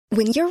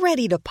When you're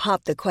ready to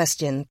pop the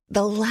question,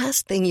 the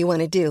last thing you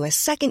want to do is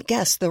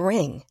second-guess the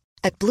ring.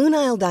 At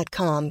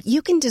BlueNile.com,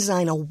 you can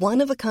design a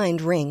one-of-a-kind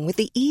ring with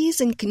the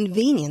ease and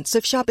convenience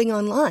of shopping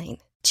online.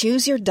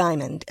 Choose your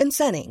diamond and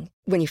setting.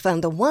 When you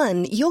find the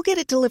one, you'll get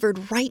it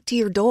delivered right to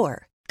your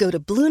door. Go to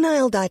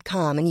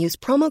BlueNile.com and use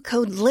promo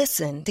code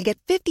LISTEN to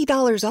get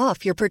 $50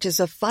 off your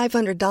purchase of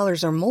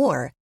 $500 or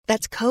more.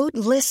 That's code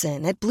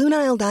LISTEN at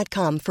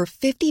BlueNile.com for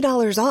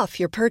 $50 off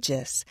your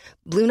purchase.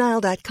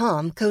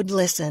 BlueNile.com, code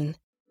LISTEN.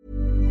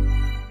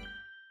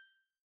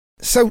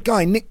 So,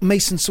 Guy, Nick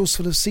Mason,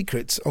 Saucerful of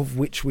Secrets, of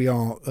which we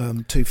are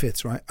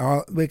 2/5, right?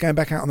 We're going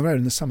back out on the road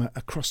in the summer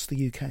across the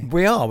UK.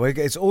 We are.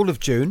 It's all of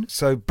June,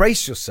 so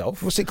brace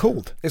yourself. What's it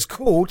called? It's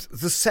called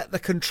the Set the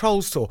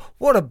Controls Tour.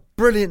 What a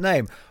brilliant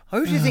name.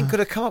 Who do you think could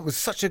have come up with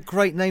such a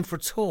great name for a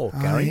tour,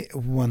 Gary? I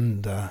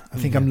wonder. I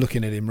think I'm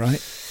looking at him, right?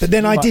 But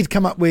then I did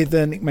come up with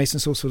Nick Mason,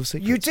 Saucerful of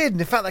Secrets. You did,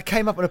 and in fact that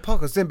came up in a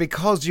podcast then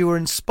because you were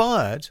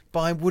inspired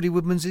by Woody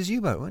Woodman's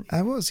U-Boat, weren't you?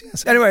 I was,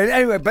 yes.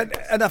 Anyway, but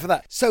enough of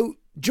that. So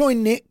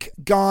join Nick,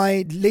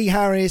 Guy, Lee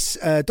Harris,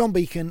 Don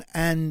Beacon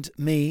and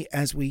me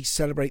as we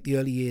celebrate the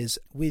early years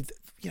with,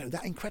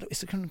 that incredible,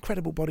 it's an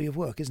incredible body of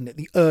work, isn't it?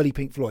 The early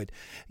Pink Floyd.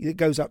 It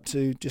goes up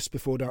to just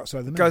before Dark Side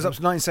of the Moon. Goes up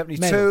to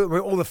 1972,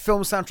 with all the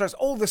film soundtracks,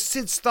 all the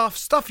Sid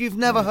stuff you've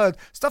never heard,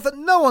 stuff that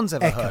no one's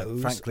ever heard,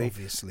 frankly.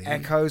 Obviously.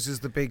 Echoes is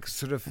the big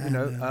sort of,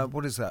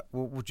 what is that?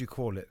 What would you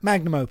call it?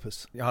 Magnum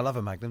opus. Yeah, I love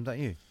a Magnum, don't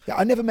you? Yeah,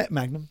 I never met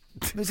Magnum.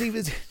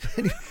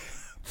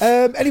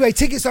 Anyway,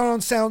 tickets are on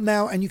sale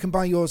now and you can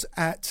buy yours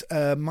at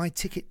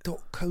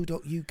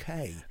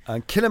myticket.co.uk.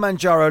 And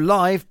Kilimanjaro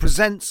Live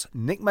presents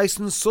Nick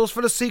Mason's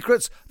Saucerful of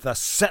Secrets, the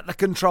Set the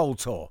Control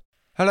Tour.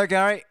 Hello,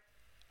 Gary.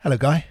 Hello,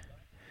 Guy.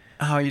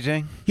 How are you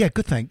doing? Yeah,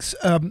 good, thanks.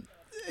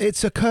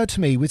 It's occurred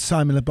to me with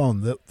Simon Le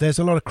Bon that there's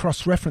a lot of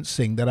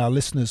cross-referencing that our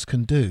listeners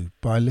can do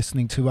by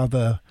listening to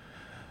other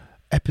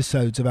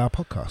episodes of our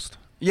podcast.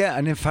 Yeah,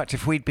 and in fact,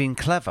 if we'd been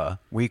clever,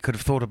 we could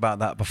have thought about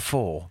that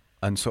before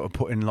and sort of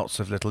put in lots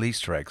of little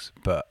Easter eggs,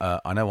 but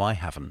I know I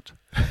haven't.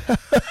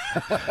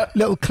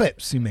 Little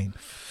clips, you mean?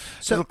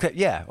 So,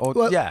 yeah, or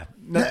well, yeah.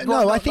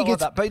 I think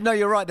it's that. But no,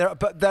 you're right.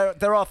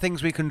 There are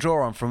things we can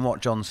draw on from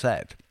what John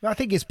said. I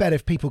think it's better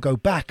if people go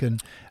back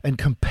and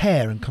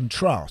compare and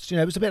contrast.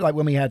 It was a bit like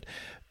when we had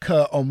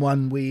Kurt on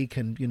one week,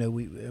 and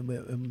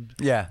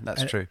yeah,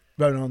 that's true.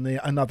 Ronan on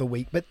the another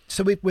week. But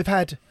so we've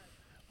had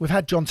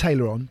John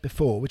Taylor on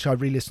before, which I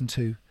re-listened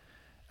to.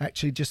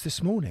 Actually, just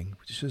this morning,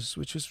 which was,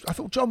 I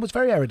thought John was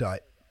very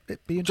erudite.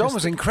 John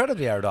was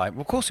incredibly erudite.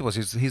 Well, of course he was.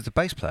 He's the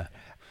bass player.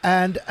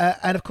 And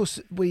of course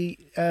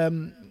we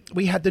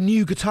had the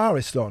new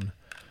guitarist on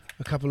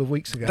a couple of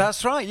weeks ago.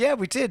 That's right. Yeah,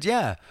 we did.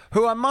 Yeah,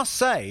 who I must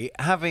say,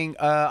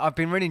 I've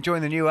been really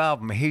enjoying the new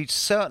album. He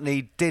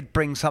certainly did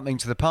bring something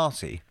to the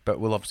party, but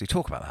we'll obviously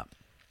talk about that.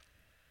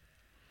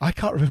 I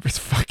can't remember his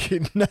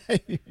fucking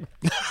name.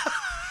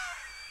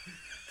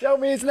 Tell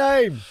me his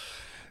name.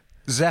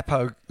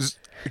 Zeppo.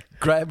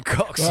 Graham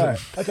Coxon. Right,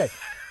 okay.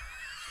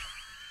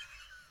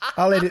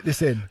 I'll edit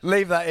this in.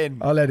 Leave that in.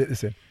 I'll edit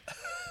this in.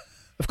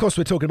 Of course,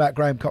 we're talking about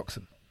Graham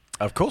Coxon.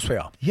 Of course we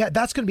are. Yeah,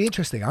 that's going to be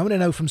interesting. I want to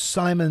know from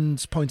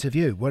Simon's point of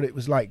view what it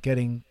was like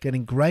getting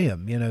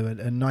Graham,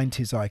 a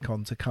 90s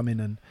icon, to come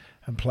in and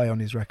play on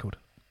his record.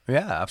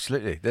 Yeah,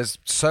 absolutely. There's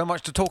so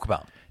much to talk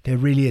about. There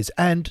really is.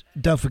 And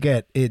don't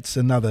forget, it's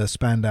another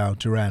Spandau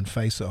Duran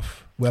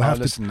face-off. One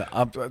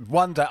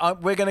day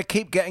we're going to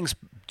keep getting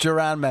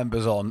Duran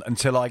members on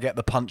until I get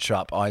the punch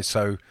up I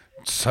so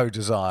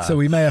desire. So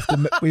we may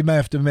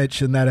have to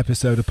mention that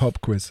episode of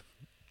Pop Quiz.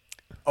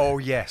 Oh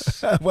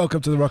yes.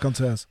 Welcome to the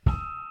Raconteurs.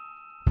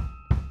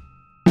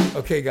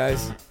 Okay,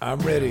 guys, I'm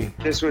ready.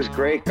 This was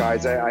great,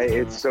 guys.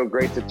 It's so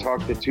great to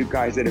talk to two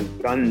guys that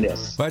have done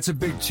this. Well, it's a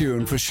big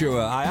tune for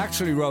sure. I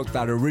actually wrote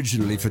that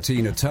originally for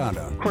Tina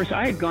Turner. Of course,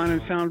 I had gone and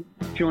found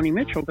Joni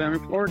Mitchell down in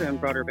Florida and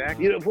brought her back.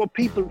 What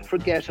people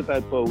forget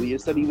about Bowie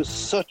is that he was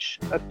such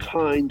a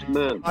kind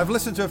man. I've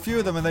listened to a few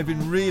of them and they've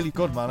been really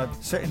good, man. I'm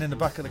sitting in the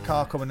back of the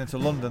car coming into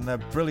London. They're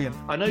brilliant.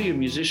 I know you're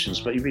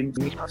musicians, but you've been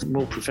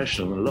more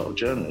professional than a lot of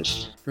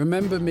journalists.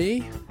 Remember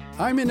me?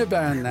 I'm in a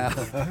band now.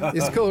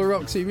 It's called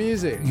Roxy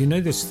Music. You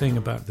know this thing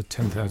about the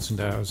 10,000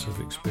 hours of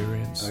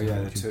experience? Oh,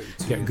 yeah. To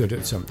get good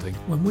at something.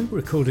 When we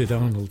recorded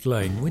Arnold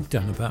Lane, we'd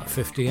done about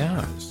 50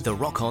 hours. The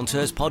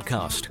Raconteurs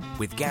podcast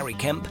with Gary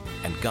Kemp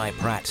and Guy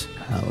Pratt.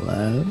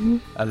 Hello.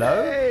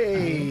 Hello.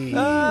 Hey.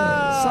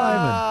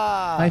 Simon.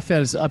 Hi,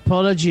 fellas.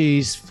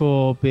 Apologies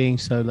for being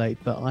so late,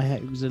 but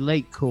it was a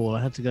late call.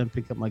 I had to go and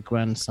pick up my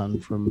grandson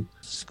from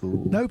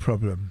school. No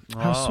problem.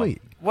 How sweet.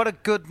 What a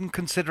good and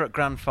considerate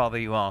grandfather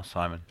you are,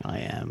 Simon. I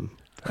am.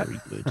 Very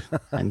good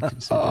and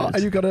considerate.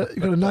 And you've got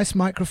a nice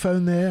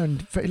microphone there,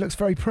 and it looks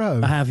very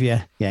pro. I have,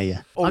 yeah.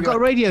 I've got a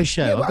radio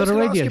show. Yeah, I've got a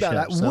radio show.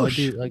 That. So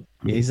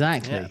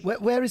exactly. Yeah.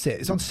 Where is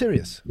it? It's on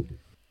Sirius.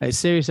 It's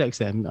Sirius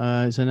XM.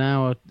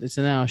 It's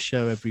an hour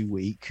show every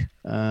week.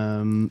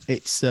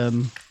 It's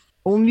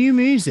all new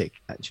music,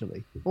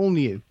 actually. All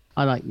new.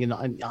 I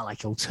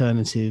like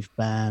alternative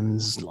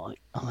bands.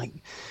 I like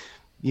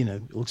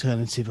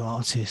alternative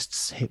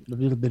artists, a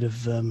little bit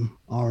of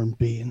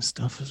R&B and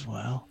stuff as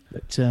well.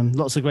 But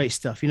lots of great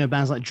stuff.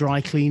 Bands like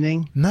Dry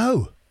Cleaning.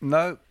 No.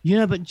 Do you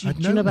know about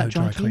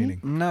Dry Cleaning?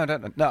 No, I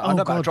don't know. No, I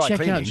know about Dry check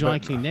Cleaning. Out Dry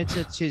Cleaning.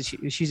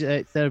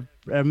 They're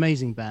an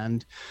amazing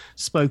band,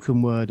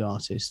 spoken word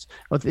artist.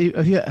 Have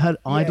you heard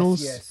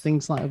Idols? Yes.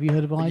 Things like, have you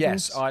heard of Idols?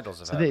 Yes,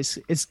 Idols. So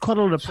it's quite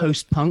a lot of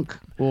post-punk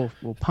or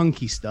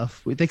punky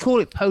stuff. They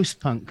call it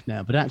post-punk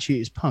now, but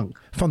actually it's punk.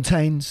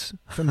 Fontaines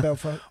from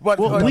Belfast.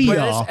 What we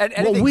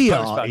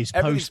are is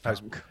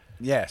post-punk.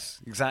 Yes,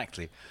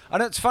 exactly.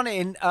 And it's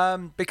funny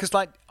because,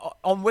 like,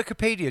 on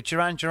Wikipedia,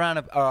 Duran Duran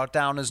are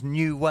down as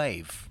new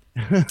wave,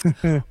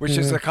 which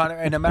is a kind of,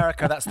 in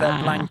America, that's their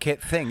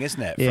blanket thing,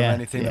 isn't it? For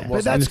anything that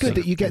was. But that's good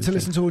that you get to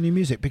listen to all new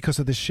music because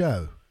of the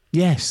show.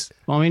 Yes,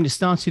 I mean, it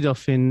started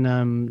off during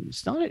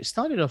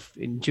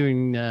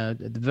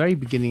the very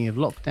beginning of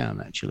lockdown,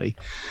 actually.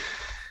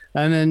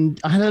 And then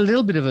I had a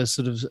little bit of a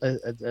sort of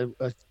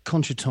a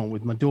contretemps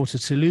with my daughter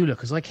Tallulah,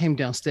 because I came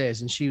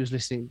downstairs and she was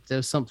listening. She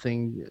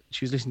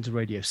was listening to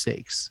Radio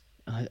 6.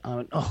 And I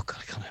went, oh God,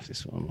 I can't have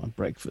this on my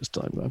breakfast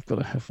time. I've got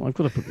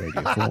to put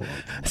Radio 4 on.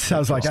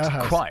 Sounds like our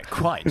house.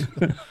 Quite.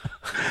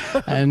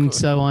 And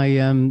so I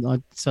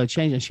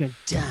changed, and she went,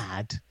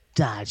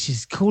 Dad, she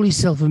said, call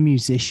yourself a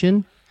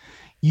musician.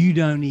 You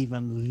don't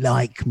even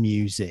like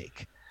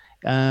music,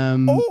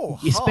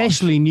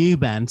 especially new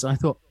bands. I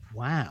thought,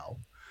 wow.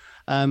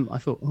 I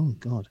thought, oh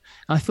God.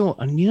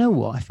 And you know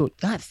what? I thought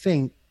that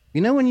thing,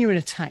 when you're in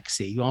a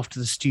taxi after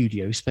the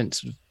studio, you spent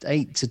sort of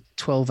 8 to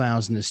 12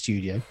 hours in the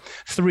studio,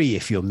 3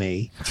 if you're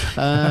me,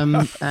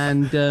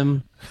 and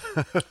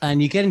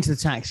you get into the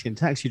taxi, and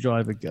taxi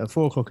driver,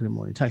 4 o'clock in the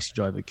morning, taxi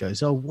driver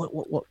goes, oh,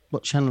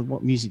 what channel,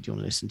 what music do you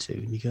want to listen to?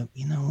 And you go,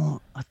 you know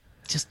what? I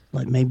just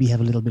like maybe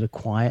have a little bit of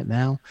quiet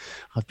now.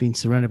 I've been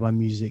surrounded by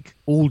music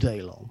all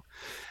day long.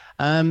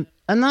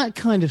 And that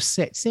kind of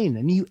sets in,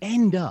 and you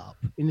end up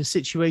in a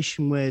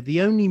situation where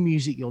the only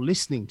music you're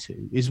listening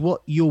to is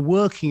what you're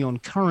working on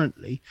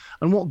currently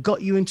and what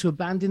got you into a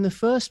band in the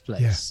first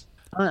place.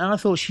 Yeah. And I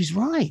thought, she's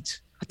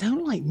right. I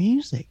don't like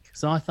music.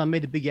 So I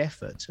made a big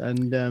effort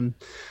and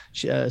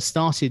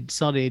started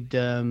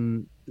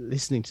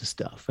listening to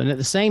stuff. And at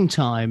the same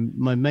time,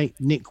 my mate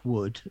Nick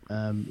Wood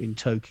in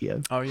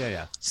Tokyo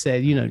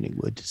said, Nick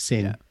Wood,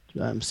 Sin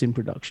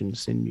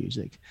Productions, Sin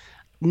Music.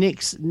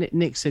 Nick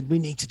said we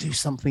need to do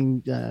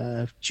something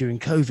during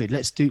COVID.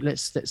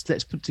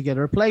 Let's put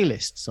together a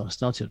playlist. So I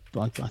started.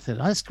 I thought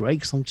that's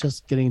great because I'm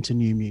just getting into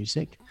new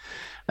music.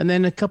 And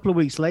then a couple of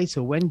weeks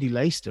later, Wendy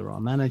Laister,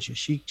 our manager,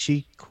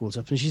 she calls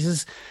up and she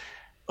says,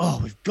 "Oh,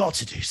 we've got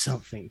to do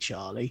something,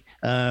 Charlie.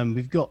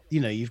 You've got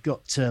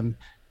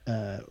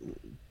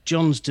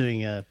John's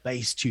doing a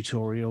bass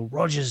tutorial,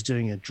 Roger's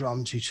doing a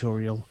drum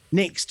tutorial,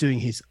 Nick's doing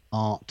his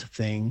art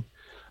thing."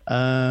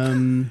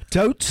 Don't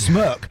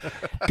smirk,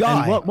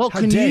 Guy. What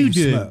can you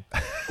do? Smirk?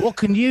 What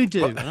can you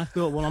do? And I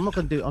thought, well, I'm not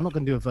going to do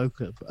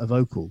a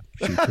vocal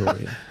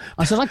tutorial.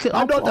 I said,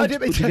 I'll put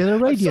together a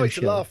radio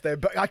show. To laugh there,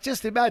 but I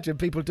just imagine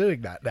people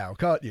doing that now,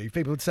 can't you?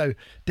 People so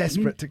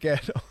desperate to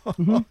get on.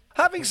 Mm-hmm.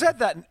 Having said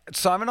that,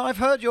 Simon, I've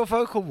heard your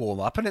vocal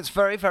warm-up, and it's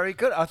very, very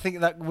good. I think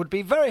that would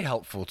be very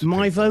helpful to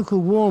my people. Vocal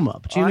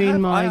warm-up? Do you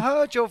mean my... I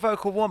heard your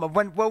vocal warm-up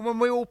when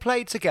we all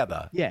played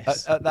together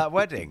at that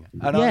wedding.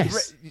 And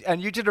yes.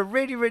 And you did a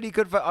really, really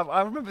good...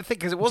 I remember thinking,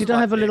 because it wasn't Did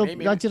I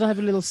have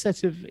a little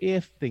set of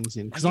ear things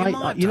in? Because I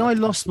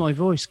lost my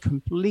voice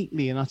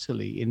completely and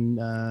utterly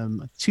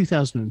in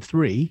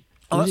 2003.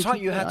 Oh, that's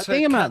right. You had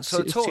to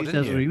cancel a tour,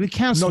 didn't you? We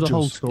cancelled the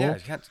whole tour.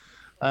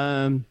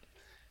 Yeah,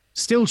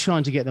 still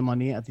trying to get the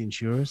money out of the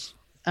insurers,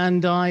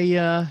 and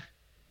I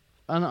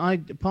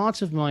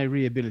part of my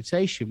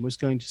rehabilitation was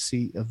going to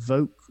see a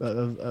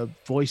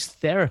voice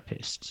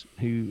therapist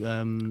who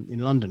in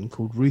London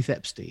called Ruth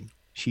Epstein.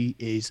 She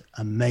is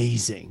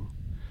amazing.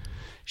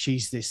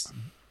 She's this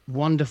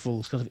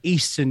wonderful sort of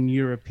Eastern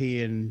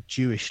European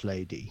Jewish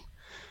lady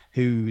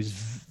who's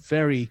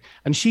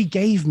and she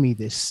gave me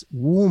this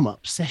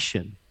warm-up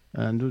session,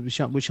 and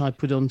which I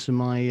put onto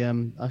my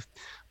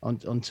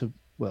onto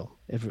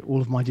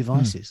all of my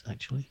devices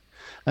actually,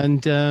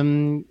 and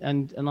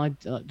I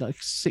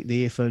stick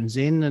the earphones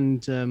in,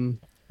 and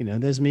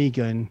there's me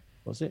going,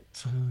 what's it,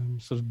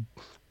 sort of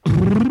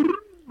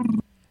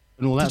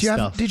and all that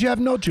stuff. Did you have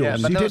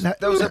nodules? Yeah, but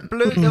there was a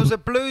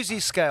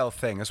bluesy scale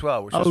thing as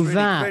well, which was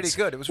really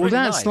good. It was really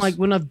nice. That's like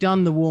when I've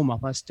done the warm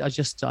up, I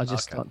just start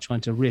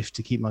trying to riff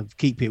to keep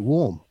it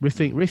warm,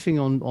 riffing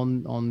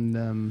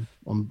on.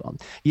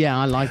 Yeah,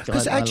 I like that.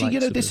 Because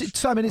actually,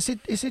 Simon,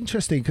 it's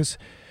interesting because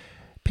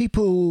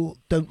people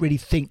don't really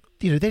think,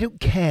 they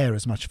don't care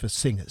as much for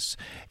singers,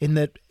 in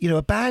that,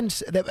 a band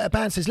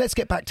says, let's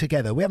get back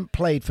together. We haven't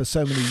played for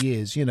so many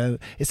years,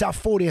 it's our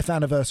 40th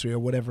anniversary or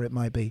whatever it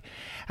might be.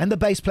 And the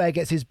bass player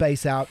gets his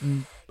bass out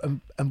and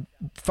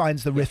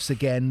finds the riffs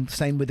again.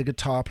 Same with the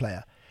guitar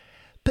player.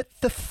 But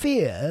the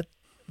fear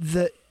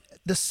that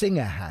the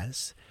singer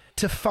has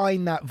to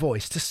find that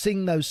voice, to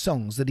sing those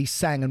songs that he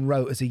sang and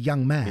wrote as a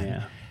young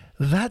man,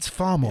 that's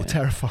far more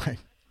terrifying.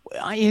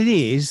 It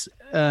is.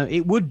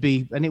 it would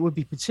be, and it would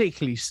be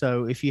particularly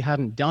so if you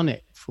hadn't done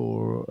it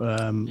for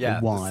a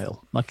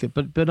while.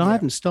 But I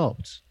haven't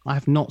stopped. I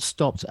have not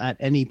stopped at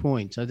any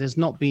point. So there's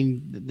not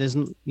been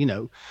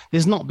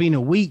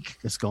a week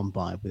that's gone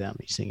by without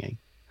me singing.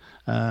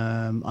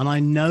 And I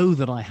know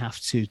that I have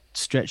to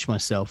stretch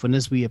myself. And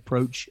as we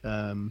approach,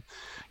 a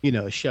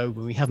show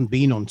when we haven't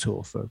been on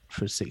tour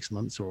for 6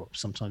 months, or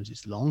sometimes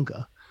it's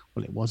longer.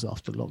 Well, it was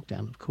after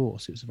lockdown, of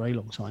course. It was a very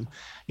long time.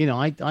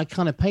 I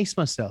kind of pace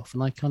myself,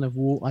 and I kind of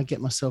walk. I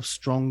get myself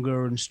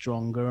stronger and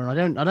stronger,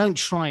 and I don't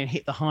try and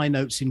hit the high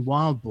notes in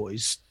Wild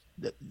Boys.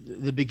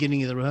 The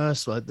beginning of the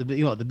rehearsal, at the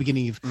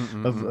beginning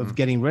of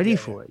getting ready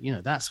for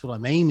it. That's what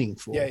I'm aiming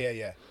for. Yeah.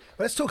 Well,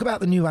 let's talk about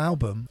the new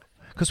album,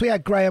 because we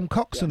had Graham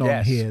Coxon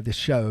on here this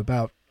show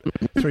about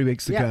 3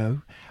 weeks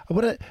ago.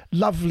 What a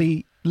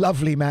lovely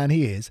man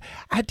he is.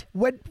 And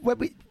when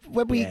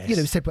we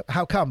said,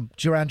 how come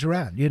Duran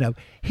Duran?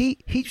 He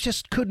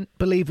just couldn't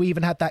believe we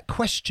even had that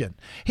question.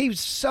 He was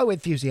so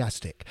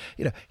enthusiastic.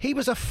 He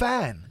was a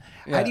fan,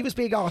 and he was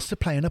being asked to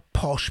play in a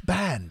posh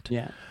band.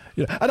 Yeah.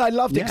 And I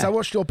loved it because I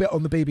watched your bit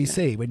on the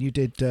BBC when you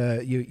did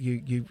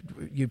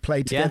you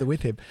played together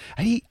with him.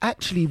 And he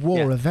actually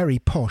wore a very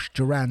posh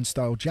Duran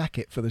style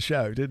jacket for the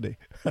show, didn't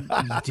he?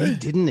 He did,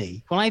 didn't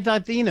he? Well,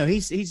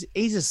 he's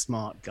a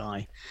smart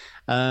guy.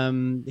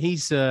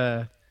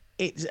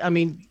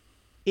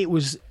 It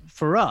was,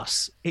 for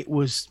us, it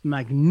was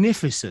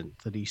magnificent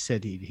that he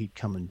said he'd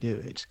come and do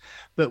it,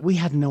 but we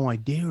had no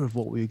idea of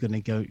what we were going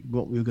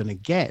to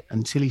get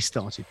until he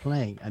started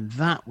playing, and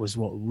that was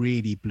what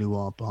really blew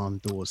our barn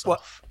doors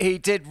off. He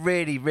did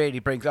really, really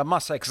bring. I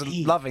must say, because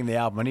I'm loving the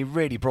album, and he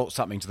really brought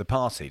something to the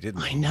party,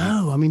 didn't he? I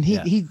know. I mean,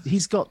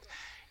 he's got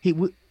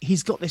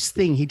this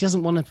thing. He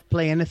doesn't want to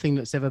play anything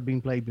that's ever been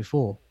played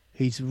before.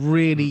 He's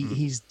really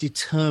he's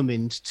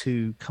determined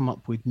to come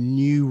up with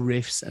new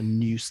riffs and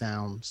new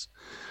sounds,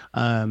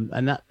 and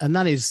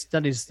that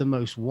is the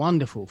most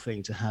wonderful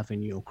thing to have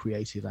in your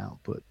creative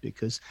output,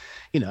 because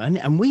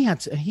and we had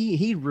to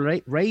he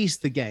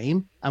raised the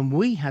game, and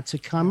we had to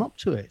come up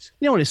to it.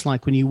 You know what it's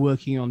like when you're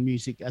working on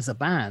music as a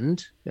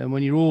band, and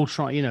when you're all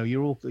trying,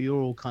 you're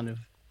all kind of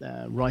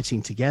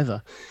writing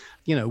together.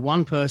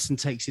 One person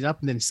takes it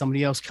up, and then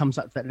somebody else comes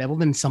up to that level,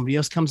 then somebody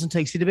else comes and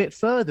takes it a bit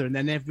further, and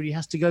then everybody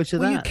has to go to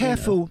that. You're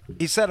careful.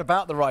 He said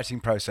about the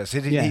writing process,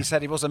 he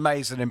said he was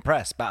amazed and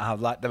impressed about how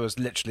there was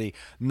literally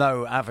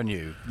no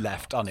avenue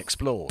left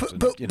unexplored.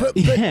 Every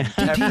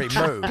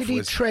move.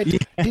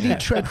 Did he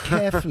tread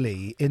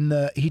carefully in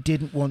that he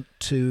didn't want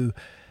to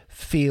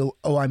feel,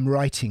 I'm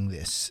writing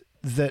this,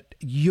 that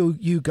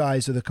you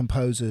guys are the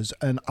composers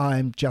and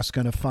I'm just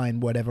going to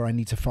find whatever I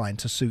need to find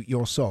to suit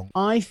your song?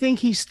 I think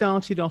he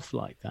started off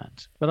like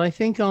that, but I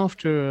think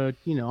after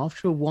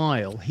a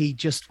while he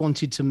just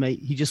wanted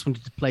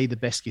to play the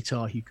best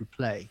guitar he could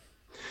play,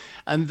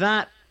 and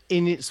that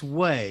in its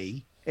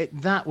way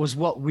that was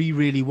what we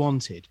really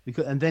wanted,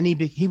 and then he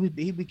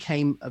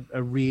became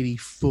a really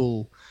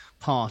full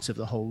part of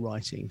the whole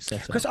writing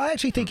setup. Because I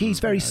actually think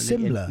he's very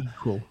similar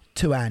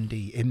to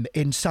Andy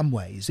in some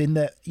ways, in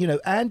that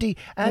Andy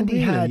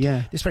had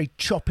this very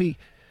choppy,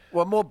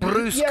 more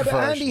brusque but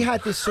Andy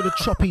had this sort of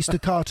choppy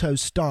staccato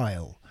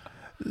style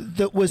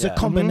that was a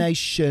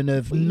combination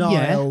of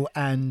Niall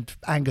and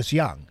Angus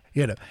Young,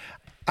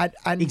 and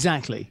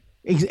exactly.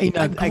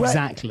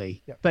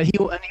 Exactly, but he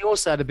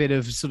also had a bit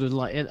of sort of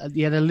like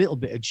he had a little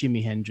bit of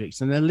Jimi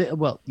Hendrix and a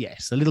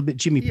little bit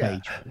Jimmy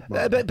Page.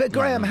 But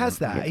Graham has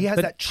that. He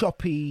has that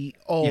choppy,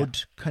 odd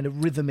kind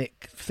of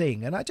rhythmic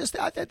thing, and I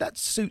think that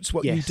suits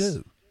what you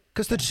do,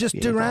 because the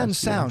Duran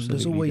sound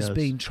has always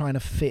been trying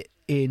to fit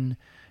in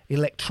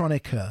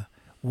electronica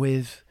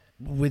with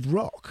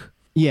rock.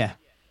 Yeah.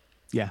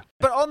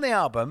 But on the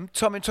album,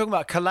 Tommy, talking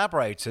about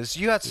collaborators,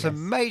 you had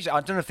some major,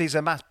 I don't know if these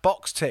are mass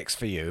box ticks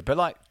for you, but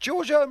like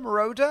Giorgio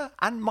Moroder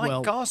and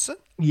Mike Garson?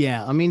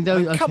 Yeah, I mean,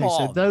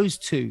 so those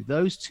two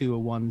are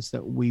ones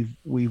that we've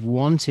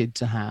wanted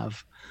to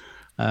have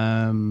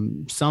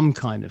some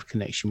kind of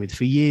connection with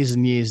for years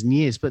and years and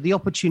years, but the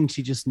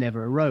opportunity just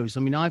never arose.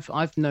 I mean, I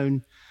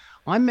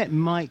met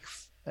Mike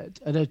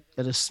at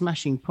a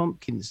Smashing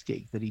Pumpkins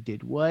gig that he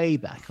did way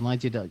back, and I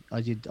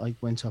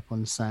went up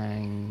and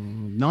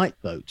sang Night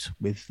Boat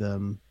with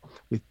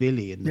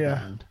Billy in the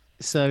band.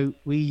 So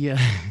we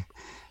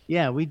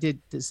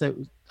did so,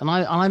 and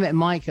I met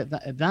Mike at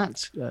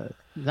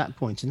that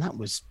point, and that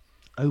was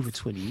over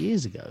 20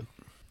 years ago,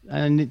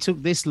 and it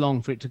took this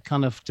long for it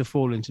to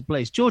fall into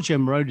place. Giorgio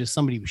Moroder is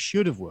somebody we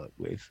should have worked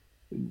with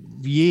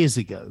years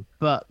ago,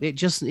 but we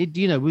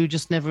were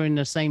just never in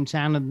the same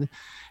town and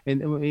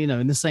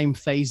in the same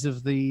phase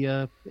of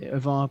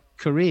our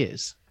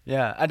careers.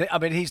 Yeah, and I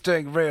mean, he's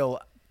doing real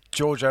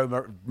Giorgio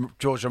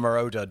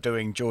Moroder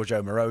doing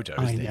Giorgio Moroder,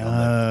 isn't he?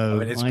 I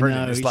mean, it's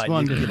brilliant. It's like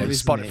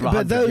spotted from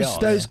 100 But yards.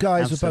 those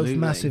guys were both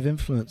massive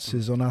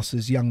influences on us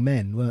as young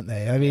men, weren't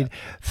they? I mean,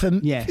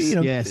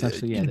 yes,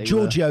 absolutely.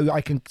 Giorgio,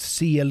 I can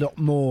see a lot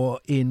more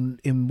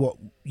in what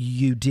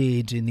you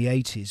did in the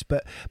 80s,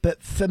 but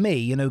for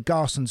me,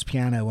 Garson's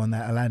piano on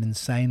that Aladdin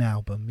Sane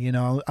album,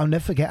 I'll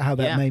never forget how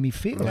that made me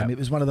feel. I mean, it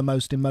was one of the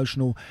most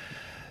emotional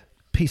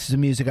pieces of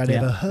music I'd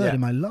ever heard in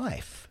my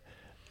life.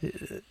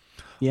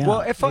 Yeah.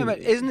 Well,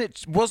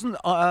 wasn't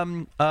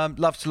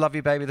 "Love to Love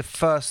You, Baby" the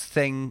first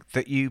thing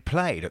that you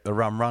played at the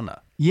Rum Runner?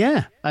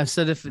 Yeah, I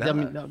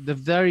mean, the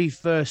very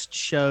first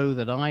show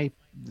that I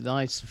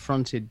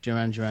fronted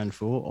Duran Duran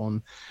for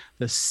on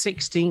the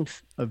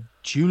 16th of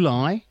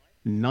July,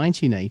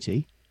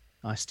 1980.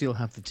 I still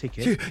have the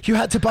ticket. You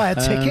had to buy a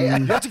ticket.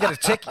 You had to get a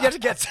ticket. You had to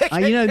get a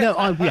ticket.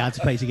 We had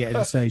to pay to get in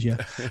the stage. Yeah.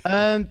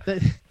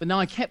 But no,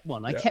 I kept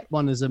one. I kept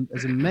one as a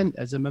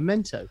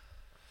memento.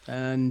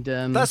 And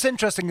that's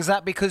interesting. Is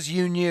that because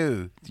you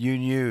knew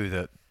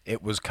that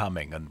it was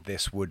coming and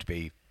this would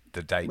be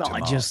the date? Well,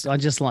 I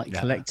just like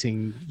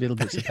collecting little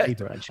bits of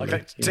paper.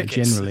 Actually,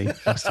 generally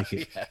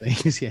plastic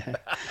things. Yeah.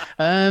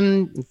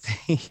 And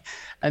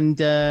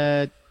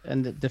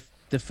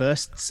the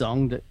first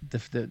song that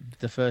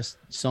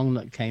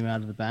came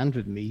out of the band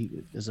with me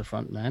as a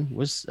front man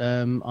was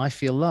 "I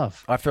Feel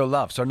Love." I Feel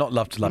Love. So not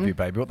 "Love to Love You,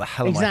 Baby." What the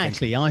hell am I thinking?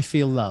 Exactly. I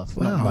Feel Love.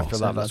 Wow. I Feel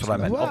Love. That's what I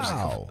meant.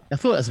 Wow. I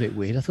thought that was a bit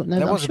weird. I thought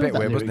that was a bit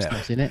weird, wasn't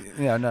it? In it.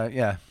 Yeah. No.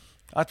 Yeah.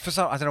 I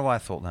don't know why I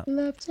thought that.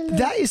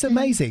 That is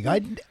amazing.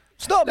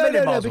 It's not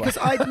no, because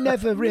I'd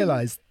never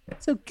realised.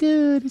 So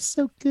good. It's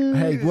so good.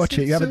 Hey, watch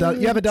it. You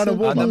haven't done a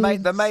warm up.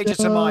 The major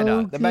to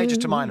minor. The major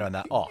to minor on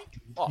that.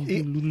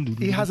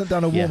 He hasn't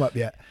done a warm up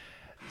yet.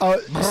 Oh,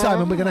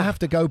 Simon, we're going to have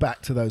to go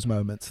back to those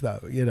moments, though.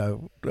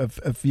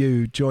 Of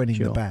you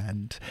joining the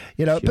band.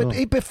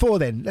 But before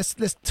then,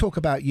 let's talk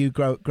about you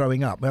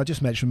growing up. Well, I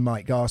just mentioned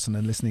Mike Garson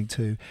and listening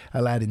to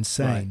Aladdin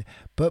Sane.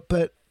 Right.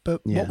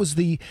 But what was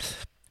the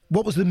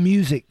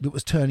music that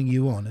was turning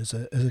you on as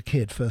a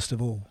kid? First of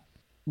all.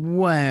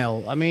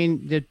 Well, I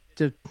mean,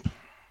 the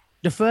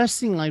first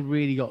thing I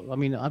really got. I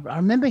mean, I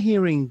remember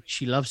hearing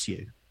 "She Loves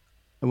You"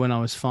 when I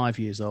was 5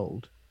 years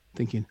old,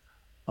 thinking,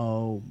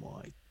 "Oh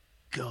my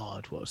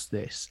God, what's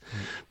this?"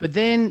 But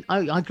then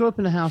I grew up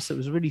in a house that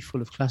was really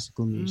full of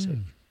classical music,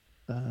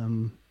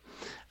 and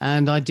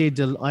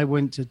I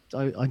went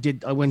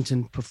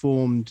and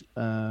performed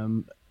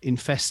in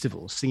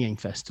festivals, singing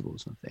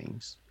festivals and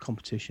things,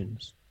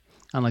 competitions,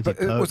 and I did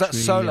poetry. Was that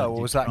solo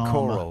or was that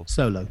choral?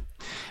 Solo,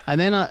 and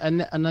then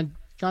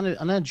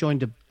I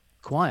joined a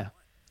choir.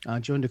 I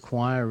joined a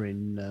choir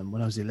when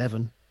I was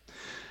 11,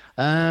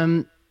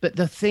 but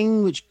the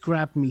thing which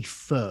grabbed me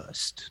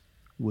first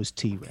was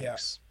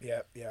T-Rex.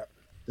 Yeah.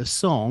 The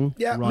song.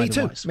 Yeah, Ride me a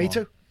too. White Swan. Me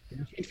too.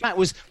 In fact,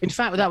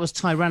 that was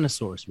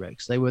Tyrannosaurus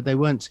Rex. They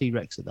weren't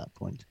T-Rex at that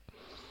point.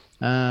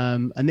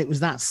 And it was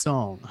that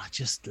song. I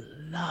just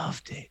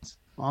loved it.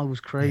 I was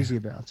crazy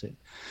about it.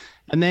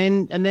 And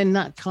then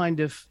that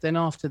then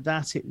after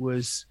that it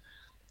was,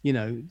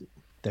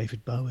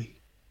 David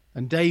Bowie.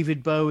 And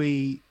David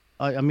Bowie,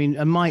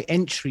 and my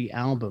entry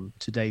album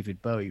to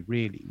David Bowie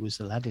really was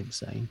Aladdin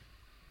Sane,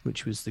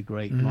 which was the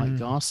great Mike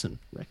Garson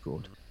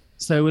record.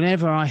 So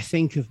whenever I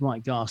think of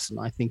Mike Garson,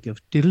 I think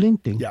of Diddling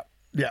Ding.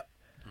 Yeah.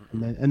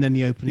 And then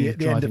the opening of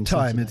the end of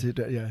time.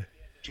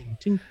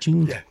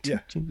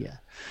 Yeah.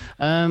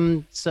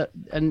 So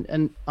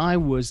I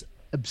was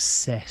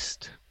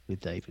obsessed with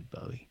David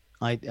Bowie.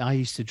 I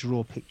used to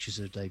draw pictures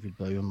of David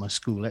Bowie on my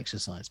school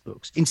exercise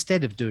books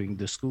instead of doing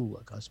the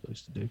schoolwork I was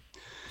supposed to do.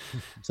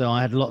 So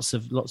I had lots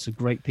of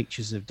great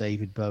pictures of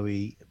David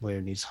Bowie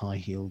wearing his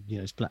high-heeled,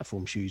 his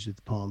platform shoes with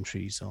the palm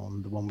trees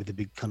on, the one with the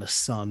big kind of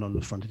sun on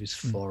the front of his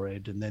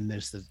forehead, and then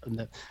there's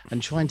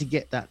and trying to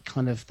get that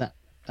kind of that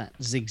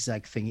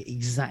zigzag thing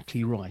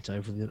exactly right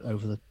over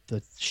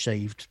the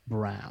shaved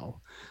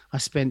brow. I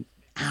spent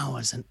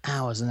hours and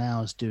hours and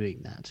hours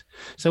doing that.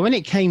 So when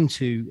it came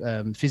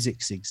to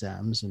physics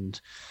exams and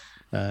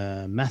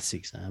maths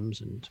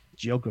exams and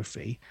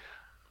geography,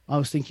 I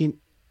was thinking,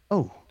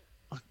 I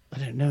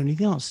don't know any of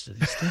the answers to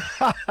this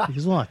stuff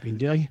because what I've been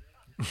doing.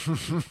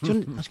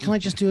 Can I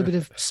just do a bit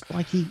of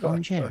spiky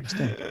orange hair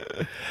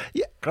instead?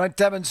 Yeah. Can I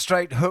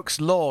demonstrate Hooke's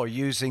law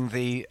using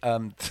the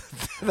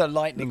the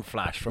lightning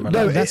flash from a?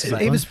 No,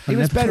 it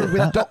was better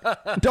with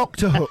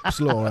Dr.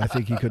 Hooke's law. I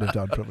think he could have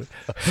done probably.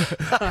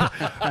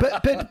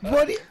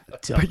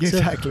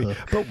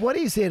 But what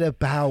is it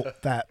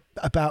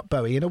about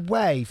Bowie? In a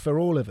way, for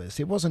all of us,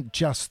 it wasn't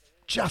just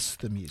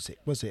the music,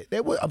 was it?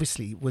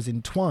 Obviously, it was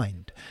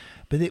entwined.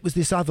 But it was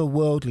this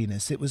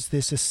otherworldliness. It was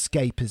this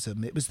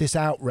escapism. It was this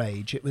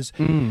outrage. It was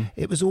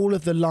all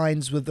of the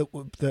lines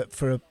that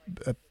for a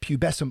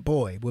pubescent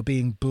boy were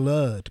being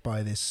blurred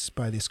by this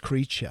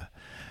creature,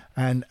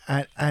 and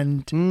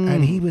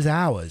he was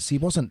ours. He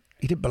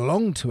didn't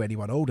belong to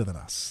anyone older than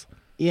us.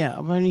 Yeah,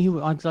 I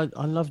mean,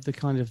 I loved the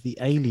kind of the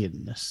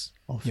alienness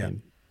of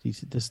him.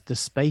 He's the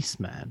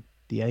spaceman,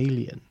 the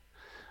alien.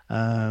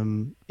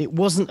 It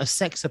wasn't a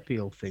sex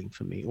appeal thing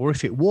for me, or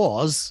if it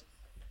was,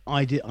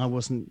 I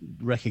wasn't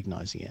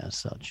recognizing it as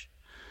such.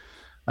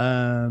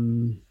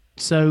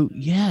 So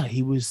yeah,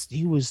 he was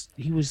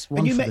one.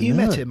 And you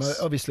met him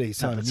obviously,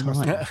 Simon.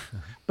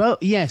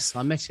 But yes,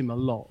 I met him a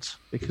lot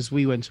because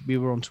we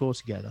were on tour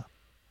together.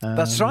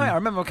 That's right. I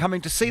remember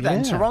coming to see that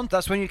in Toronto.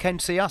 That's when you came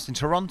to see us in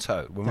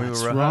Toronto when we were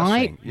rehearsing.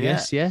 Right.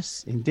 Yeah.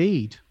 Yes,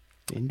 indeed.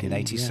 In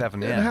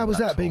 '87. And how was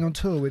that being on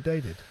tour with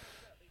David?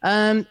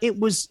 It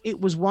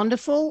was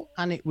wonderful,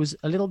 and it was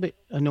a little bit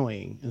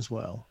annoying as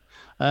well.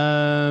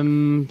 I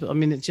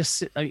mean,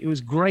 it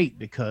was great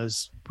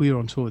because we were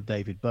on tour with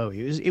David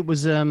Bowie. It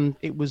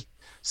was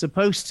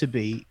supposed to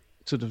be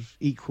sort of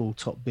equal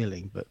top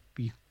billing, but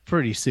you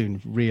pretty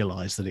soon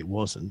realised that it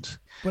wasn't.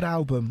 What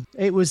album?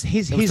 It was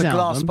his the album,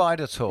 Glass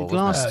Spider tour. The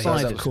Glass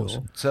Spider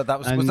tour. So that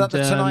was that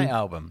the Tonight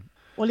album?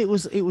 Well, it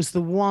was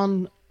the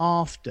one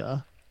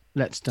after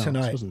Let's Dance,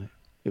 Tonight. wasn't it?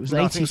 It was No,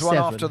 I 87. think it was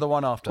one after the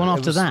one after. One It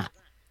after was- that.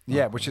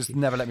 Yeah, which has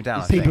Never Let Me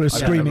Down. I People think. are I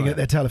don't screaming know. at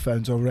their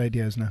telephones or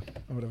radios now.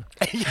 Or whatever.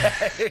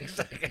 Yeah,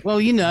 exactly. Well,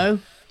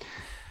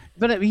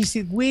 but you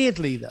see,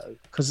 weirdly though,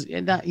 because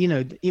that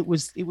it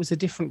was a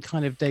different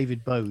kind of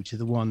David Bowie to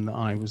the one that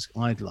I was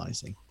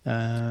idolising.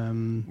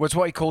 Well, it's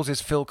what he calls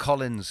his Phil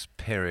Collins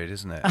period,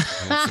 isn't it?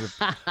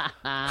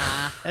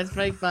 That's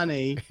very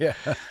funny. Yeah.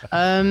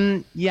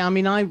 Yeah. I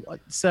mean,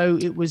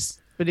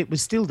 but it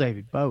was still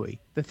David Bowie.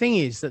 The thing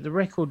is that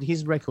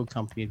his record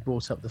company had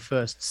brought up the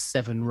first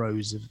 7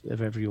 rows of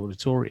every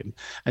auditorium,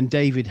 and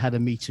David had a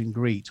meet and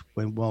greet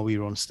while we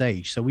were on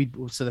stage. So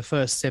the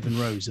first 7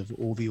 rows of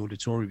all the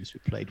auditoriums we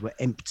played were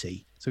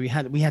empty. So we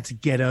had to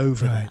get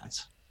over that,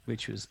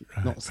 which was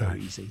not so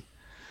easy.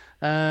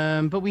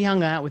 But we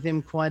hung out with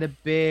him quite a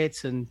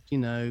bit, and he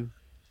oh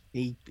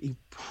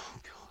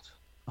God,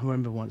 I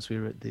remember once we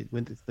were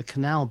went to the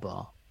Canal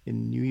Bar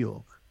in New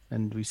York,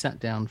 and we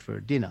sat down for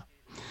a dinner.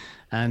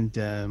 And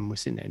we're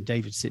sitting there, and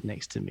David's sitting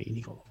next to me, and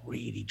he got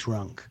really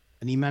drunk,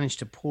 and he managed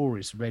to pour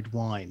his red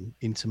wine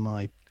into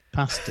my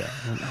pasta.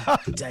 I went, oh,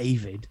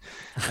 David,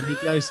 and he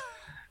goes,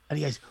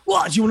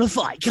 "What? Do you want to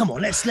fight? Come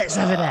on, let's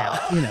have it out."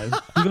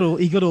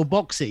 He got all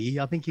boxy.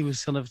 I think he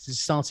was kind of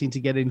starting to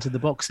get into the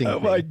boxing. Oh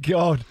thing. my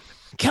God!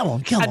 Come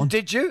on! And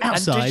did you?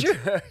 Outside?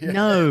 And did you?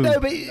 No. No,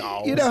 but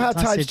you know how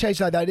times change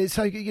like that. It's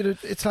like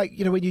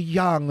when you're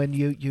young and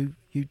you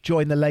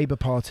join the Labour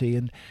Party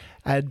and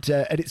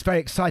it's very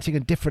exciting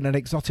and different and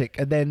exotic,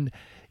 and then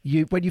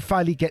when you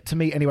finally get to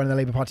meet anyone in the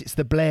Labour Party, it's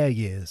the Blair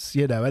years,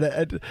 and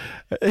that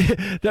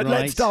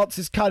Let's Dance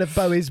is kind of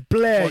Bowie's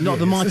Blair years. Not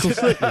the Michael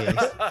Foot years.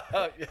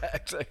 Yeah,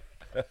 exactly.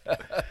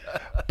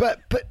 but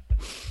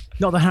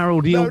not the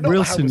Harold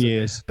Wilson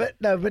years. But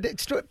these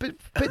are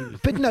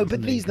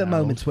the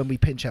moments when we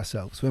pinch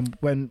ourselves, when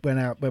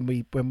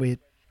we're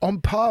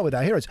on par with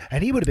our heroes,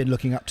 and he would have been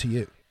looking up to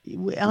you.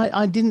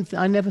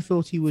 I never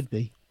thought he would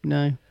be.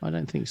 No, I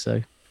don't think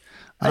so.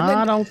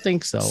 I don't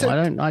think so. I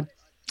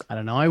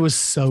don't know. I was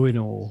so in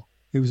awe.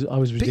 I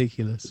was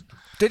ridiculous.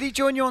 Did he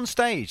join you on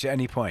stage at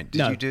any point?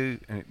 Did you do?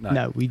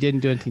 No, we didn't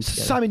do anything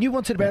together. Simon, you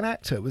wanted to be an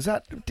actor.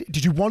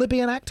 Did you want to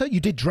be an actor?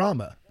 You did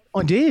drama.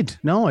 I did.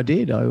 No, I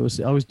did. I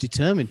was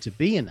determined to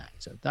be an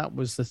actor. That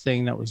was the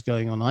thing that was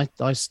going on. I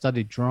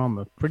studied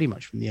drama pretty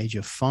much from the age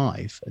of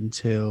 5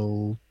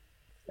 until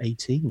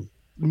 18.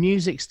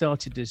 Music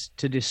started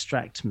to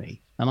distract me,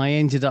 and I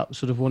ended up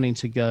sort of wanting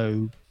to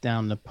go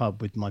down the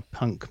pub with my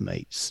punk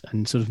mates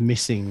and sort of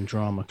missing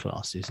drama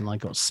classes, and I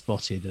got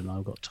spotted and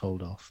I got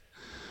told off,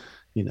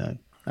 and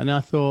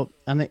I thought,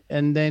 and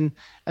then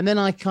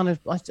I kind of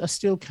I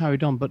still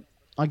carried on, but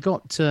I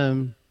got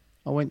I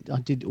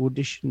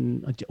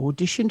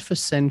auditioned for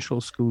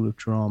Central School of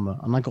Drama,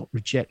 and I got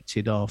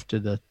rejected after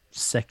the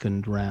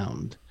second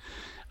round,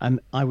 and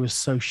I was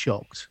so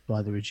shocked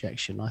by the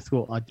rejection. I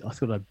thought I'd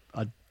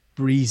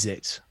breeze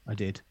it. I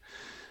did.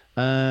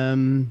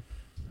 And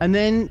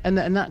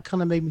that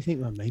kind of made me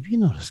think, well, maybe you're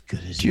not as good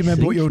as. Do you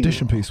remember what your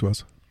audition piece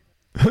was?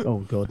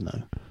 Oh God,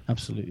 no,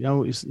 absolutely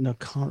no. I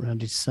can't remember. I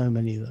did so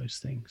many of those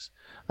things.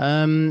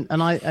 And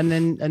then I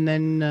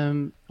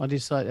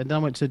decided. And then I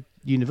went to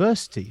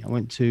university. I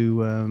went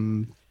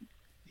to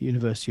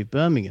University of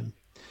Birmingham,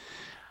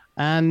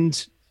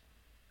 and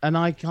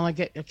I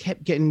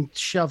kept getting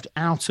shoved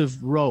out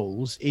of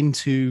roles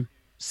into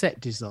set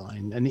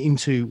design and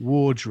into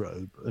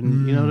wardrobe,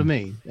 and you know what I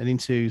mean, and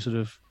into sort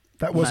of.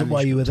 That wasn't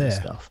why you were there.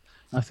 Stuff.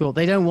 I thought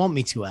they don't want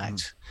me to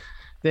act.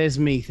 There's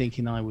me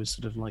thinking I was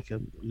sort of like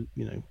a,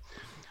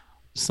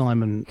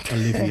 Simon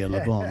Olivia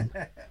Le Bon.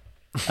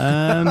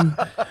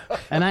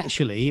 And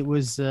actually it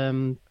was,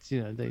 I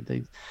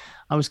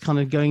was kind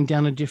of going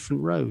down a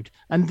different road.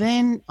 And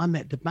then I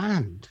met the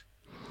band,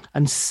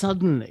 and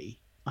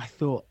suddenly I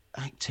thought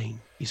acting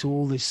is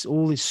all this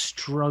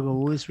struggle,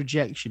 all this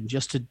rejection,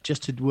 just to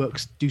work,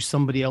 do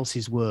somebody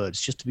else's words,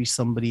 just to be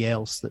somebody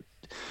else that,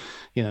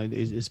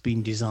 has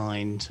been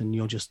designed, and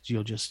you're just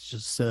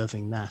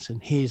serving that.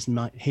 And here's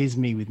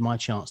me with my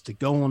chance to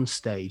go on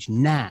stage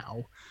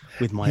now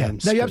with my own.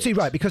 No, you're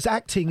absolutely right, because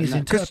acting is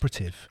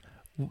interpretive,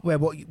 where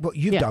what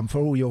you've done for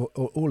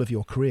all of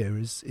your career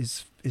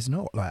is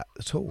not that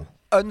at all.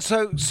 And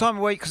so,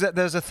 Simon, wait, because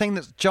there's a thing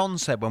that John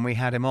said when we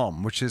had him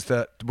on, which is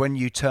that when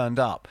you turned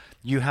up,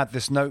 you had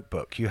this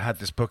notebook, you had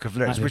this book of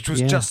lyrics, which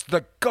was just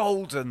the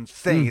golden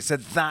thing. He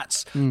said,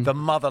 that's the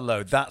mother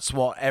lode. That's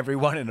what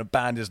everyone in a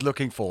band is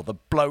looking for, the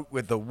bloke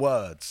with the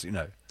words,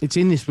 It's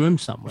in this room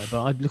somewhere,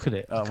 but I'd look at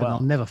it. I'll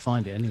never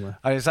find it anywhere.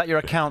 Oh, is that your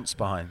accounts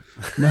behind?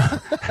 No.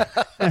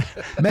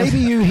 Maybe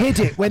you hid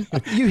it when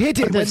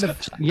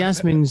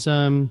Yasmin's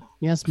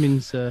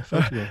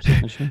photographs.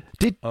 Actually.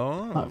 Did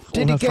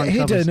it get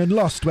hidden and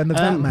lost when the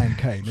Batman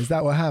came? Is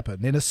that what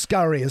happened? In a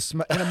scurry,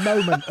 in a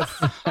moment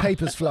of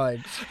papers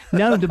flying?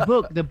 No,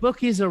 the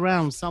book is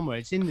around somewhere.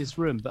 It's in this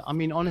room. But I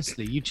mean,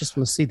 honestly, you just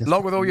want to see the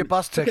log with all your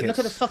bus tickets. Look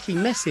at the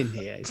fucking mess in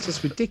here. It's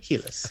just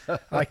ridiculous.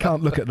 I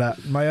can't look at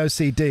that. My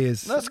OCD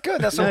is. That's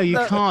good. You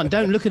can't.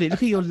 Don't look at it.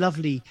 Look at your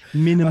lovely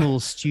minimal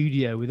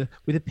studio with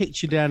a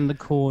picture down in the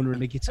corner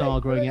and a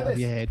guitar growing out of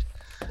your head.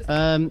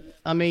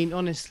 I mean,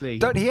 honestly.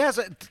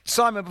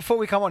 Simon, before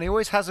we come on, he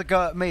always has a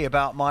go at me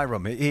about my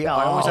room. I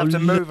always have to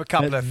move a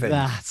couple of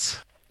things.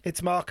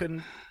 It's Mark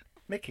and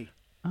Mickey.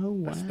 Oh,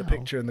 wow. That's the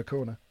picture in the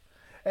corner.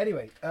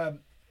 Anyway,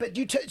 but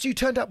you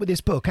turned up with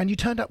this book, and you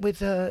turned up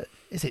with,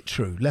 is it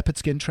true, leopard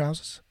skin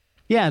trousers?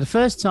 Yeah, the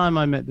first time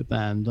I met the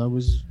band,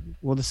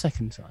 the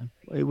second time,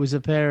 it was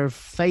a pair of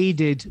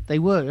faded, they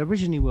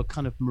originally were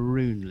kind of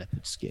maroon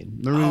leopard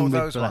skin,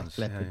 with black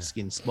leopard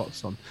skin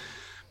spots on.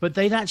 But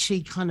they'd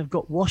actually kind of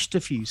got washed a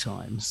few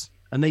times,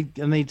 and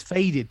they'd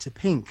faded to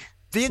pink.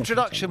 The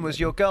introduction was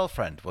your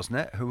girlfriend, wasn't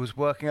it? Who was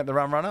working at the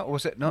Rum Runner, or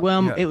was it not?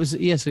 Well, it was.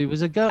 Yes, it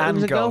was a girl. It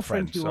was a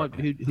girlfriend who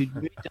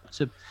moved up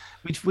to.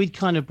 We'd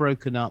kind of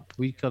broken up.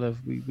 We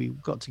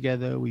got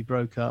together. We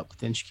broke up.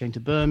 Then she came to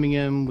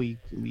Birmingham. We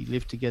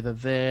lived together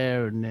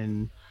there, and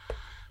then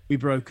we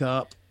broke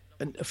up.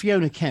 And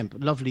Fiona Kemp,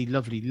 lovely,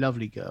 lovely,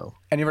 lovely girl.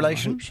 Any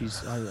relation?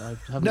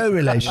 No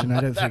relation.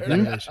 I don't think. No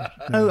relation.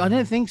 No, I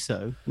don't think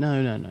so.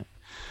 No.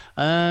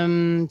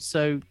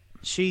 So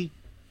she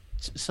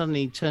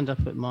suddenly turned up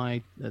at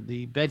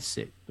the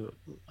bedsit that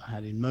I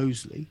had in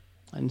Moseley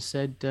and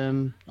said,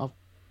 "I've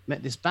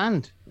met this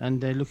band and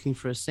they're looking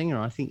for a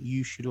singer. I think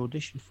you should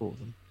audition for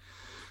them."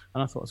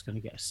 And I thought I was going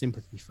to get a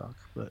sympathy fuck,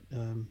 but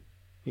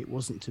it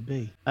wasn't to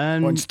be.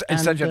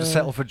 Instead, you had to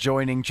settle for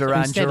joining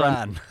Duran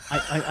Duran.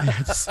 I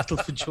had to settle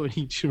for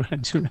joining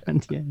Duran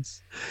Duran,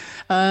 yes.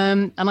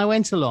 And I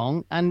went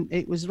along, and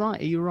it was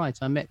right. You're right.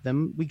 I met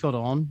them. We got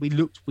on. We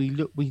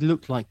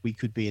looked like we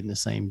could be in the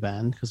same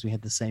band because we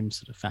had the same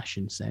sort of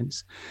fashion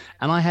sense.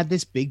 And I had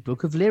this big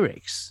book of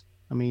lyrics.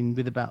 I mean,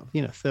 with about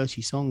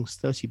 30 songs,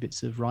 30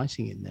 bits of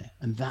writing in there,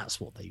 and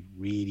that's what they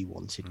really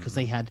wanted because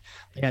they had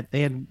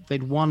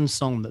one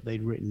song that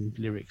they'd written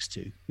lyrics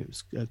to. It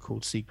was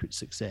called "Secret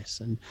Success,"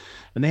 and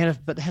they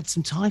had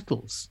some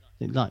titles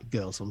like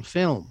 "Girls on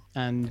Film,"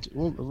 and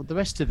all the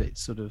rest of it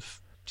sort of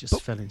just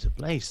fell into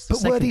place.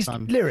 But were these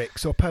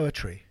lyrics or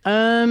poetry?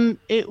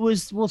 It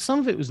was some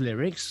of it was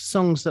lyrics,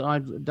 songs that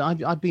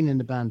I'd been in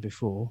the band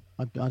before.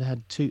 I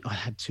had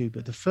two,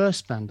 but the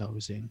first band I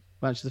was in.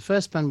 Well, actually, the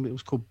first band, it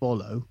was called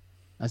Bollo,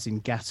 as in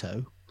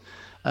Gatto.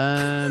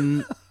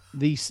 Not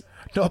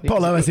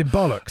Bollo as in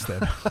bollocks,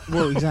 then.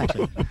 Well,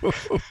 exactly.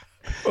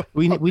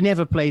 We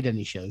never played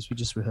any shows. We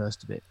just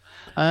rehearsed a bit.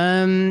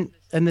 And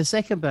the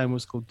second band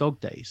was called Dog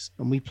Days,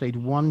 and we played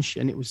one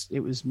show, and it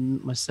was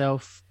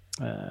myself,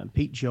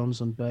 Pete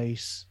Johns on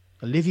bass,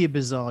 Olivia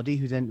Bizzardi,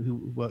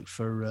 who worked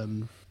for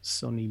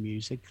Sony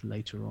Music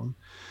later on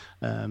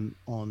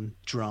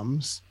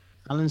drums.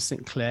 Alan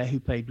St. Clair, who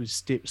played with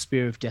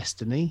Spear of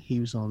Destiny, he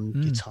was on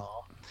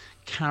guitar.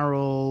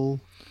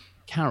 Carol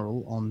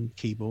on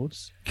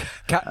keyboards.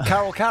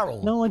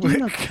 Carol? No, I do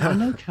know. I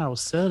know Carol's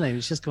surname.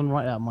 It's just gone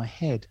right out of my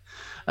head.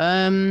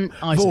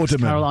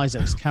 Carol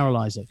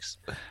Isaacs,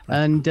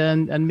 and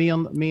me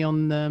on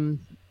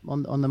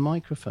the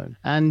microphone.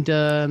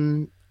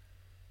 And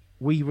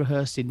we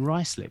rehearsed in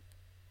Ruislip,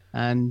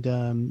 and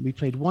we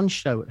played one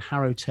show at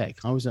Harrow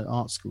Tech. I was at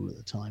art school at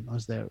the time. I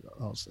was there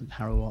at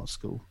Harrow Art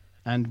School.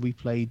 And we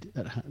played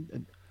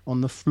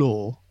on the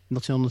floor,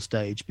 not on the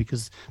stage,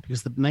 because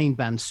the main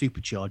band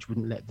Supercharge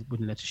wouldn't let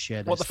us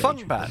share their stage. What, the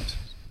funk band?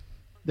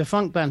 The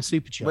funk band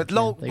Supercharge. With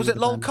Lowell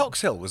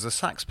Coxhill was the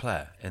sax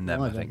player in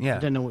them, I think. Yeah. I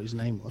don't know what his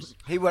name was.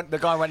 The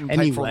guy went and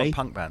played for all the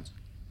punk bands.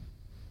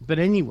 But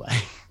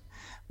anyway,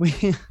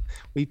 we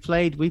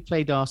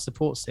played our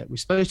support set. We were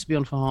supposed to be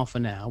on for half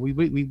an hour. We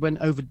went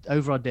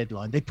over our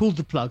deadline. They pulled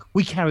the plug.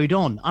 We carried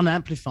on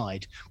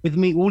unamplified. With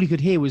me, all you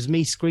could hear was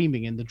me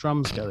screaming and the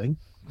drums going.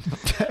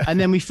 And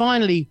then we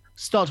finally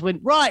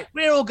went, right,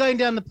 we're all going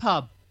down the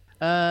pub.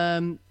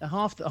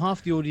 Half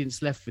the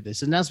audience left with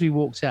us, and as we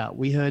walked out,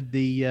 we heard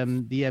the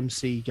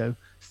MC go,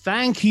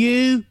 "Thank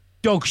you,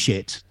 dog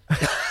shit."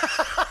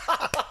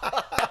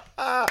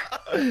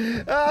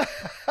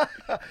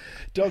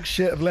 Dog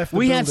shit have left the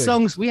building.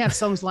 We had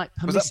songs like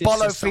 "Permissive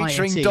Society"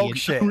 featuring dog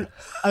shit.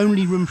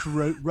 Only Room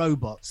for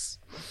Robots.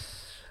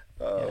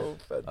 Oh,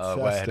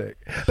 fantastic!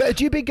 But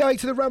had you been going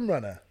to the Rum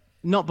Runner?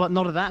 Not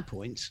at that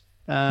point.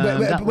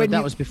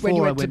 That was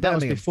before I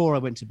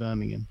went to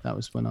Birmingham. That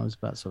was when I was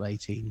about sort of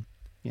 18.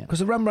 Yeah. Because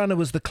the Rum Runner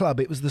was the club.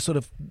 It was the sort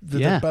of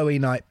the Bowie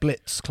Night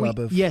Blitz club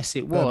of. Yes,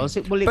 it was.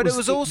 It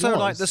was also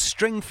like the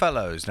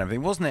Stringfellows and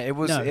everything, wasn't it? It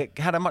was. No, it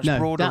had a much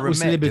broader remit.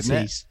 Was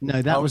Liberties. Didn't it?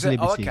 No, that was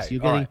Liberties. Oh, okay.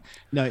 You're getting,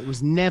 no, it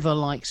was never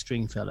like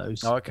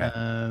Stringfellows. Oh, okay.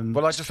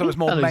 Well, I just thought it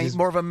was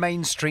more of a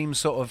mainstream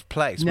sort of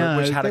place,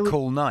 which had a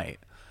cool night.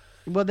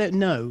 Well,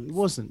 no, it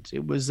wasn't.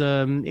 It was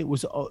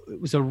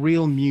a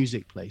real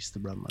music place. The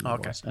Rum Runner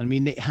was. I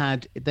mean,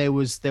 there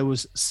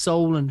was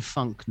soul and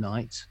funk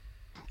night,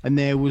 and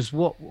there was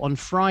on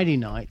Friday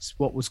nights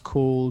what was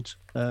called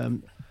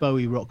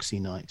Bowie Roxy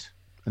night,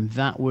 and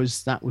that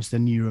was the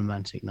New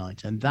Romantic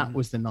night, and that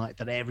was the night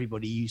that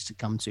everybody used to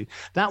come to.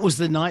 That was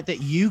the night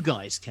that you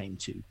guys came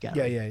to,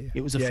 Gary. Yeah.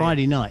 It was a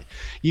Friday night.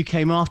 You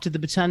came after the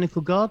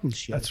Botanical Gardens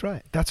show. That's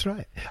right.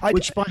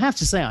 Which I have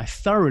to say I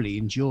thoroughly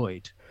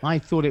enjoyed. I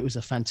thought it was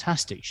a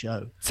fantastic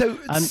show. So,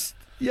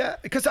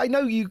 because I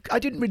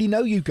didn't really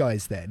know you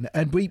guys then,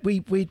 and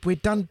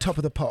we'd done Top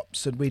of the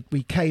Pops, and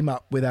we came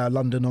up with our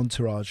London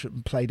entourage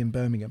and played in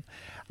Birmingham,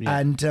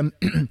 and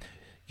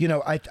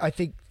I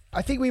think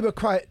we were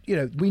quite,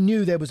 we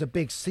knew there was a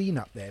big scene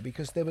up there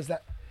because there was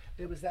that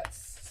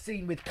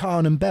scene with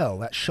Carn and Bell,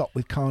 that shot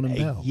with Carn and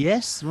Bell.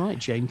 Yes, right,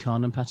 Jane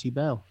Carn and Patti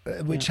Bell,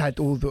 which had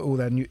all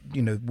their new,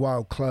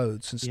 wild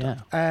clothes and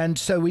stuff. And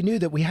so we knew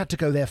that we had to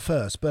go there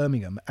first,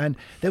 Birmingham, and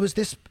there was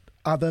this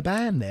other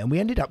band there, and we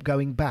ended up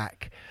going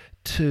back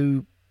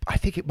to, I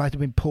think it might have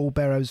been Paul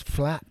Barrow's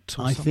flat.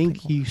 I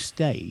think you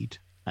stayed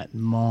at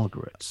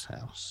Margaret's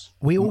house.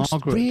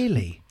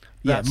 Really.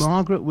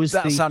 Margaret was.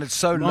 That sounded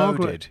so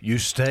loaded. You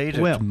stayed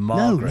at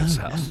Margaret's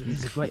house. No,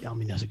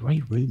 there's a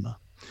great rumour.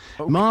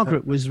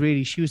 Margaret was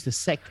she was the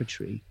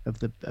secretary of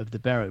the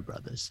Barrow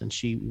brothers, and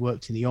she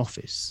worked in the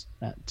office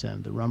at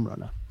the Rum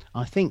Runner.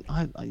 I think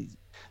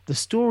the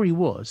story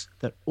was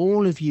that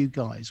all of you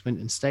guys went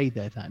and stayed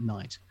there that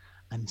night,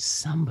 and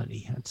somebody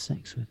had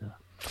sex with her.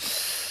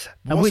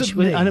 Which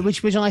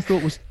I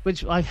thought was,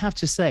 which I have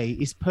to say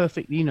is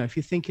perfect. If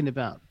you're thinking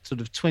about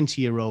sort of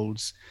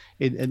 20-year-olds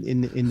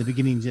in the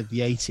beginnings of the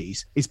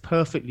 80s, is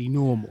perfectly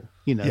normal.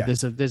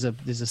 There's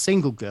a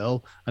single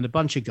girl and a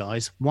bunch of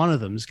guys. One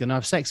of them's going to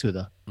have sex with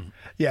her.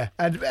 Yeah,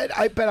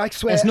 but I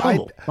swear, it's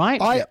normal,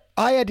 right?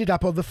 I ended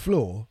up on the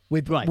floor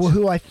with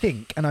who I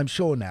think, and I'm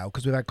sure now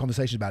because we've had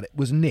conversations about it,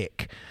 was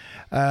Nick.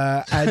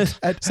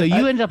 So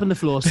you ended up on the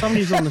floor,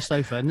 somebody was on the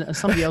sofa, and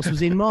somebody else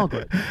was in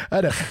Margaret. I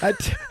know.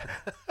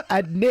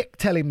 And Nick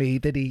telling me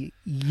that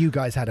you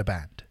guys had a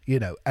band,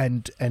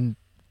 and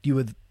you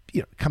were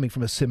coming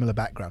from a similar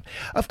background.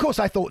 Of course,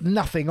 I thought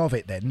nothing of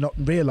it then, not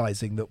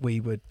realising that we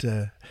would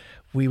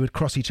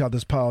cross each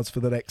other's paths for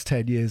the next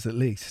 10 years at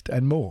least,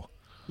 and more.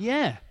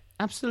 Yeah,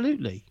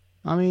 absolutely.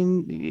 I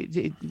mean,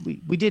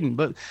 we didn't,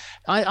 but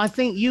I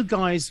think you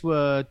guys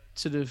were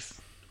sort of,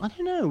 I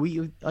don't know,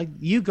 you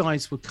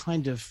guys were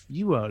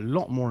you were a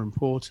lot more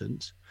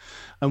important,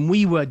 and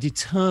we were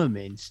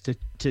determined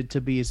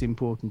to be as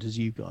important as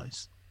you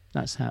guys.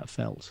 That's how it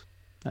felt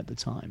at the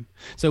time.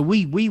 So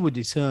we were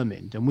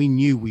determined, and we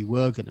knew we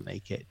were going to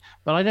make it.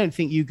 But I don't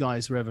think you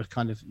guys were ever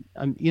kind of,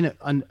 and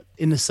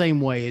in the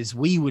same way as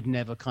we would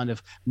never kind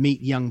of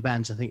meet young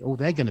bands and think, oh,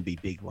 they're going to be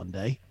big one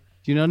day.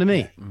 Do you know what I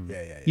mean?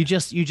 Yeah. You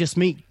just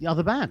meet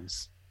other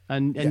bands.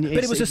 And but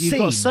it was a you've scene.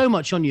 got so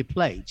much on your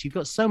plate. You've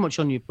got so much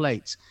on your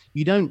plate.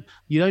 You don't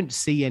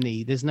see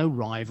any. There's no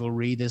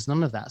rivalry. There's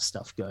none of that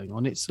stuff going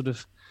on. It's sort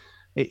of,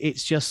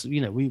 it's just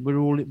we're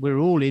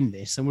all in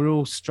this, and we're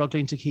all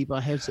struggling to keep our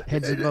heads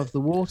above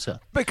the water.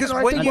 Because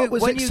what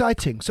was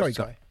exciting. Sorry,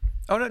 Guy.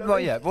 Oh no, well,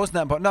 yeah, it wasn't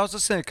that. But no, I was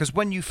just saying because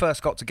when you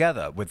first got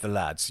together with the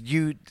lads,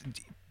 you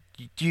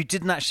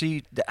didn't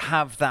actually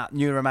have that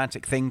New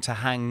Romantic thing to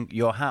hang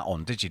your hat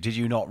on, did you? Did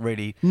you not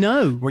really?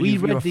 No,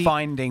 you were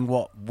finding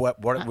what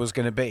it was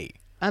going to be.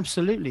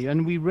 Absolutely,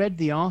 and we read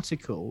the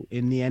article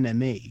in the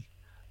NME,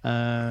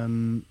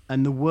 and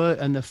the word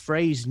and the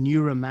phrase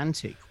 "New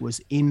Romantic"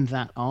 was in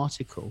that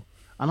article,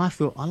 and I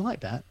thought I like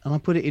that, and I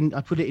put it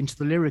into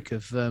the lyric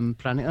of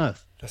Planet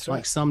Earth. That's right.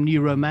 Like some new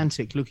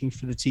romantic looking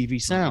for the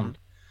TV sound,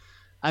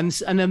 and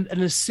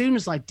as soon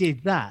as I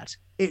did that,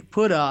 it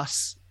put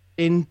us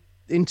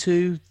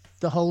into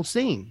the whole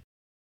scene.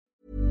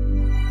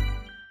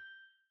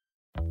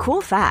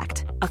 Cool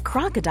fact, a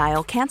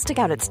crocodile can't stick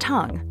out its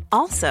tongue.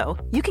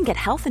 Also, you can get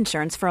health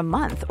insurance for a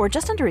month or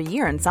just under a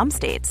year in some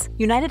states.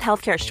 United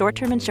Healthcare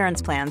short-term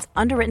insurance plans,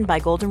 underwritten by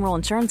Golden Rule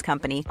Insurance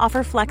Company,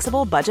 offer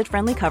flexible,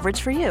 budget-friendly coverage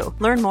for you.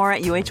 Learn more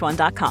at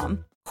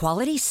UH1.com.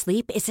 Quality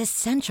sleep is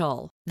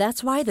essential.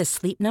 That's why the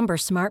Sleep Number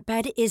Smart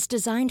Bed is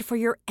designed for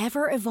your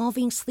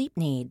ever-evolving sleep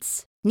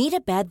needs. Need a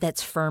bed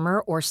that's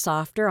firmer or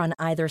softer on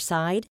either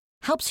side?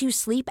 Helps you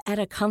sleep at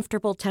a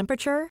comfortable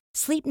temperature?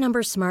 Sleep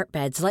Number Smart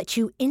Beds let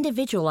you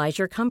individualize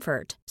your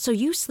comfort, so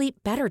you sleep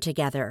better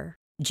together.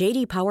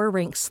 J.D. Power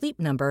ranks Sleep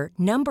Number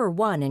number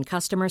 1 in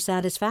customer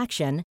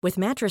satisfaction with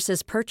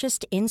mattresses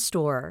purchased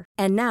in-store.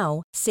 And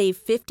now, save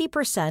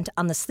 50%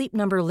 on the Sleep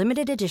Number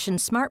Limited Edition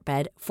Smart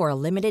Bed for a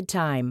limited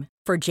time.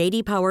 For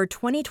J.D. Power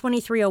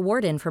 2023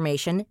 award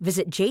information,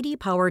 visit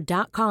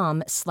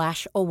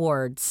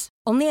jdpower.com/awards.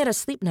 Only at a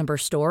Sleep Number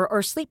store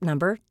or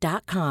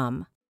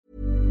sleepnumber.com.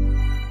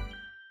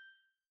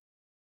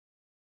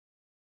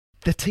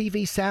 the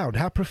TV sound,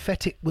 how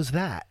prophetic was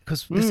that?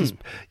 Because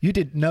you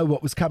didn't know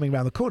what was coming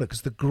around the corner,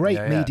 because the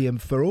great medium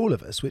for all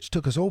of us, which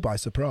took us all by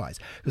surprise,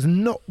 because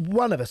not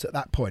one of us at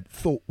that point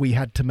thought we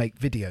had to make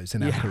videos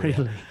in our career.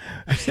 Really.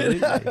 Absolutely.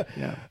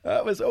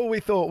 That was all we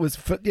thought was,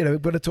 we're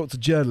going to talk to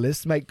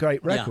journalists, make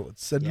great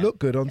records and look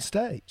good on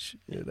stage,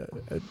 and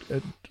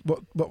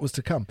what was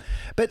to come.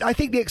 But I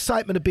think the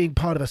excitement of being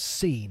part of a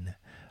scene,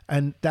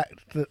 and that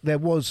there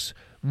was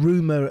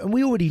rumour, and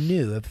we already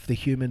knew of the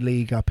Human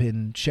League up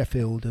in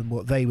Sheffield and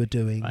what they were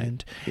doing,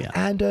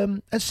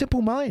 and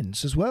Simple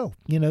Minds as well.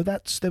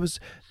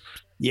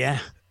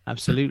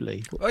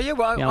 Absolutely. Oh yeah,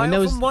 well, I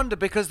often wonder,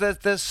 because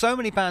there's so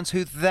many bands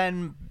who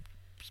then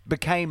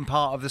became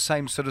part of the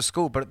same sort of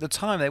school, but at the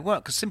time they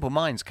weren't, because Simple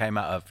Minds came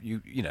out of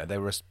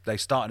they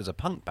started as a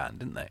punk band,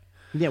 didn't they?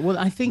 Yeah, well,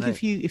 I think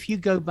if you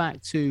go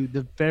back to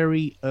the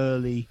very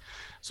early,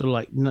 sort of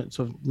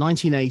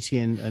 1980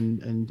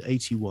 and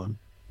 81.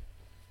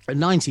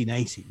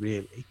 1980,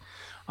 really.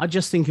 I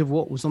just think of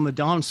what was on the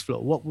dance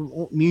floor,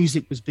 what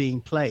music was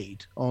being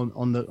played on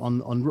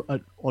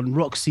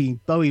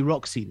Bowie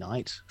Roxy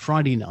night,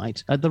 Friday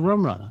night at the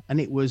Rum Runner,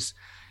 and it was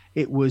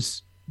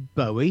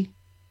Bowie,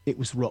 it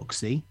was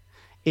Roxy,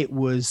 it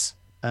was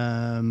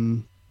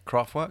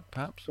Kraftwerk,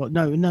 perhaps. Well,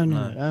 no.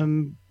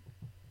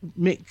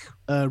 Mick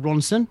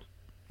Ronson,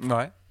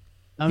 right?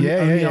 Only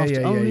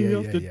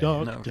after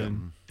dark.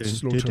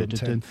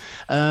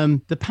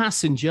 The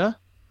Passenger.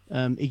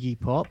 Iggy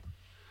Pop,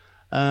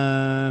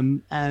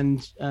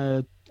 and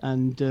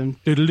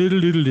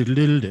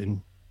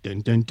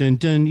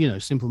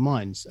Simple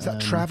Minds. Is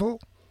that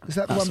Travel? Is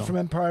that the one from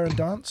Empire and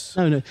Dance?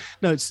 No,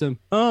 it's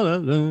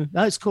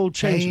it's called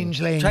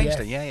Changeling.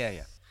 Changeling,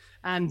 yeah.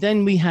 And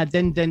then we had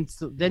then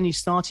you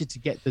started to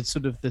get the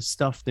sort of the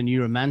stuff, the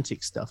new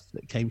romantic stuff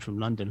that came from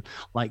London,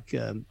 like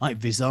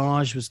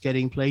Visage was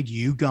getting played,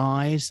 You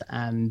Guys,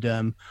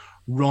 and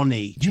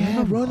Ronnie. Do you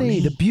remember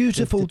Ronnie, the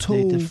beautiful,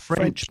 tall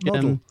French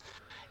model?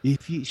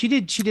 She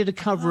did a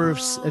cover of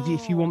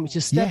If You Want Me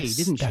to Stay,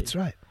 didn't she? That's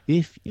right.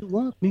 If you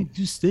want me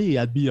to stay,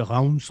 I'd be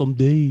around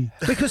someday.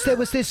 Because there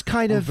was this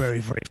kind of very,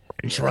 very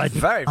French, right?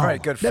 Very, very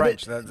good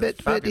French.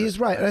 But he's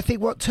right, and I think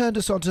what turned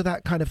us onto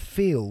that kind of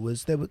feel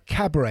was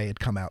Cabaret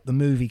had come out, the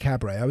movie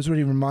Cabaret. I was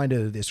really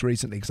reminded of this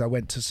recently because I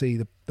went to see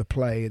the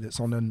play that's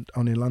on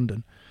in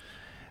London.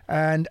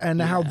 And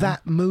how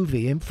that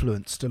movie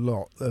influenced a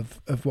lot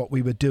of what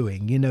we were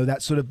doing,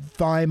 that sort of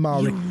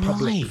Weimar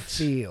Republic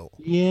feel.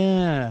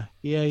 Yeah.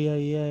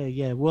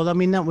 Well, I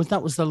mean, that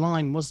was the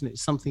line, wasn't it?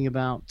 Something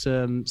about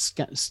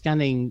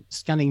scanning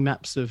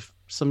maps of.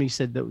 Somebody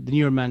said that the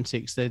New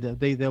Romantics, they'll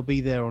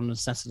be there on a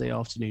Saturday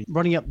afternoon,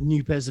 running up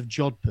new pairs of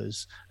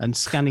jodhpurs and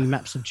scanning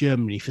maps of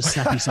Germany for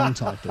snappy song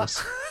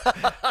typers.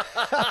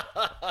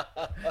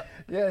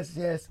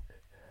 Yes.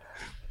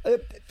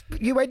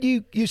 When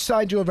you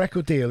signed your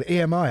record deal,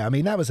 EMI, I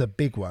mean, that was a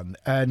big one,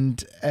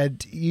 and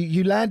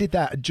you landed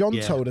that. John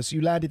told us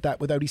you landed that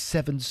with only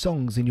 7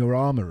 songs in your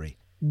armoury.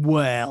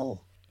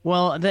 Well,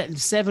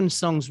 7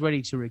 songs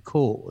ready to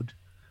record,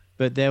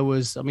 but there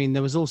was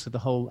also the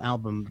whole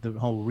album, the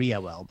whole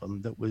Rio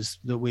album that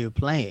we were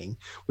playing.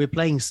 We were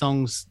playing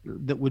songs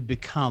that would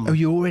become. Oh,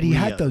 you already Rio,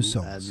 had those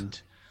songs.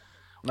 And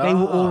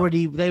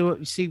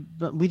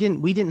but we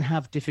didn't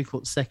have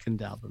difficult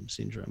second album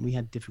syndrome. We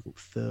had difficult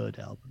third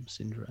album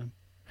syndrome.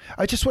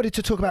 I just wanted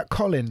to talk about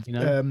Colin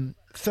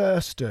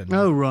Thurston.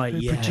 Oh, right,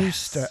 who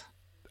produced that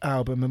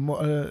album, and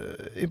what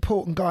an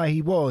important guy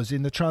he was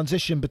in the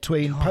transition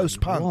between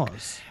post-punk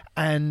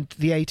and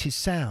the 80s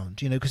sound,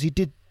 because he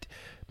did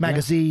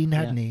Magazine,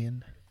 hadn't he?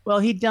 And well,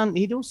 he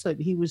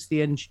was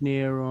the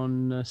engineer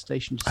on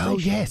Station to Station. Oh,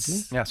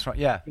 yes. That's right.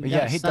 Yeah.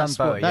 He'd done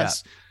Bowie,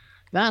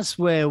 That's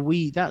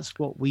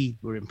what we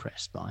were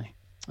impressed by,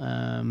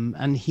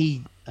 and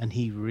he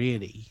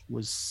really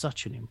was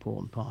such an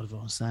important part of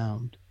our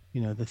sound.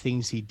 The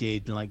things he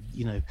did, like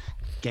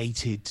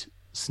gated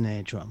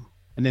snare drum,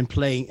 and then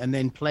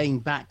playing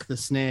back the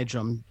snare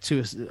drum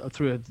through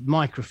a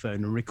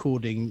microphone and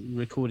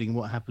recording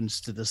what happens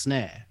to the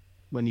snare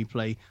when you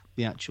play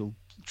the actual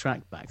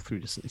track back through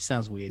the. It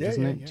sounds weird,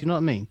 doesn't it? Yeah. Do you know what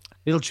I mean?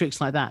 Little tricks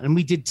like that, and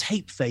we did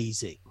tape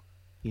phasing.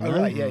 Oh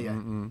right, yeah.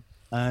 Mm-hmm.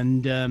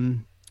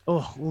 And.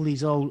 all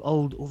these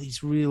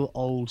real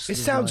old. It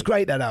sounds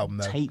great, that album,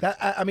 though. Tape.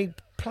 I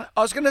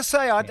was going to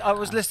say, I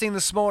was listening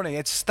this morning.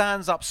 It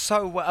stands up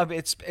so well. I mean,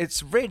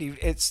 it's really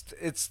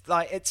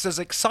like it's as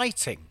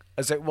exciting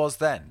as it was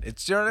then. Do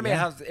you know what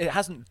I mean? It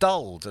hasn't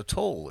dulled at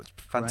all. It's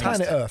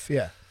fantastic. Planet Earth,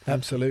 yeah,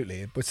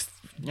 absolutely. It was.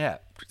 Yeah.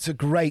 It's a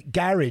great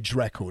garage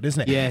record,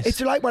 isn't it? Yes.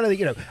 It's like one of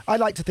the, I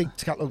like to think,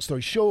 to cut long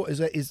story short,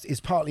 is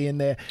partly in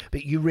there,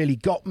 but You Really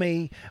Got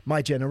Me,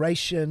 My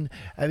Generation,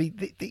 I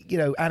mean,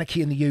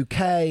 Anarchy in the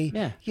UK.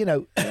 Yeah.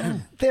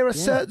 There are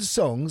certain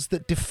songs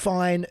that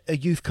define a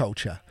youth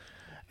culture.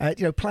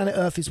 Planet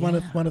Earth is one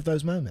of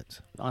those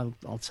moments.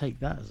 I'll take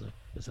that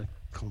as a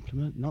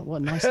compliment. Not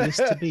what a nice list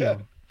to be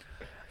on.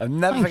 I'll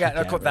never forget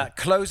that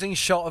closing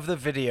shot of the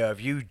video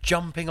of you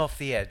jumping off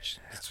the edge.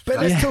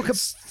 But let's talk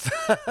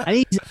about...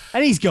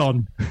 and he's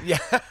gone. Yeah.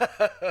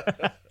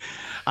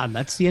 And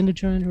that's the end of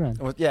Duran Duran.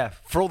 Well, yeah,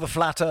 for all the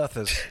flat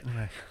earthers.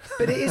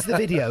 But it is the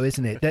video,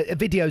 isn't it? The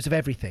videos of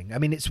everything. I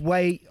mean, it's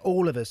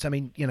all of us. I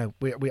mean, you know,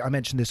 I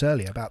mentioned this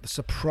earlier about the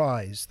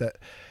surprise that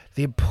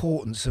the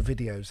importance of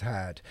videos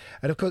had.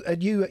 And of course,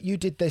 you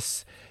did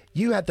this,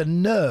 you had the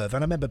nerve,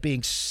 and I remember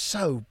being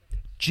so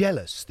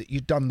jealous that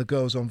you'd done the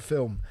Girls on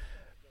Film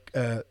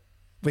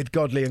with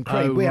Godley and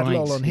Craig. We had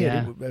Lol on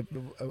here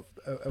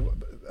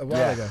a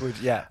while ago.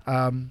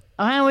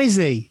 How is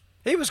he?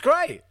 He was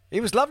great. He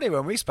was lovely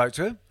when we spoke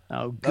to him.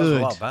 Oh, good. That was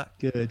a while back.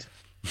 Good.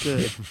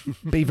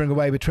 Beavering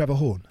away with Trevor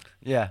Horn.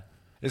 Yeah.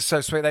 It's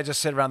so sweet. They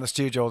just sit around the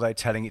studio all day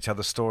telling each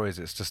other stories.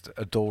 It's just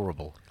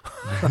adorable.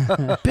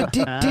 But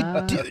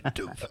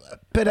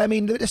but I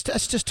mean, let's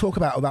just talk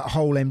about that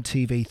whole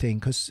MTV thing,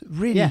 because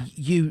really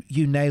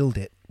you nailed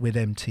it with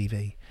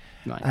MTV.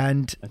 Right.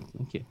 And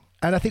thank you.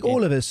 And I think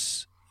all of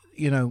us,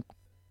 you know,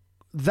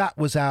 that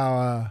was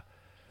the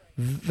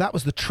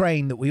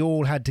train that we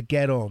all had to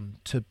get on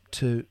to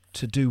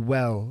do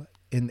well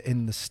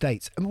in the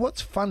States. And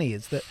what's funny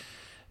is that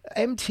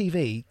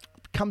MTV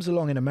comes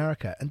along in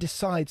America and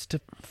decides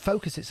to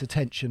focus its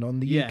attention on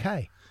the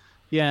UK.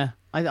 Yeah,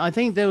 I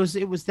think there was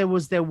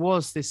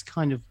this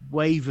kind of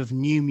wave of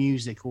new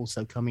music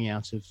also coming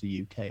out of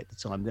the UK at the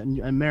time. And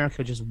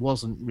America just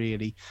wasn't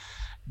really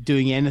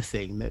doing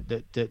anything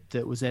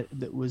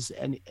that was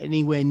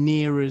anywhere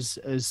near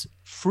as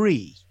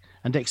free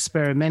and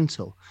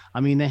experimental. I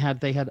mean, they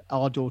had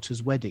Our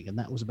Daughter's Wedding, and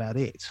that was about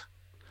it.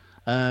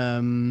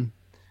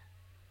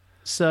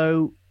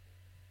 So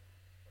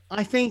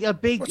I think a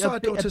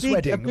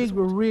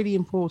really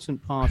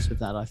important part of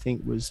that, I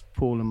think, was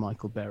Paul and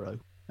Michael Barrow.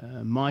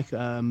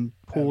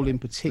 Paul in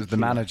particular. The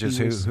managers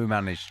who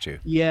managed you.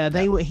 Yeah,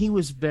 he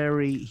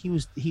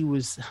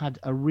had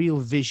a real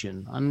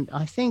vision, and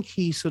I think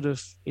he sort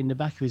of, in the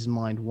back of his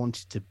mind,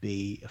 wanted to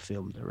be a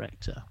film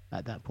director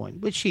at that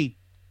point, which he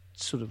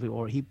sort of,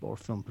 or a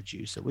film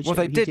producer. Which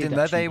they did, didn't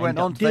they? They went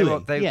on to do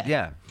it.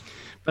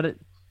 But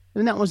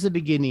and that was the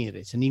beginning of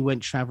it. And he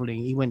went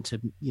traveling. He went to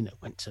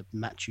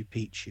Machu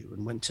Picchu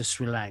and went to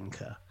Sri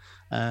Lanka,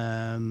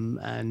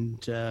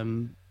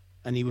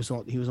 and he was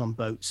on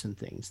boats and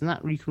things, and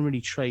that you can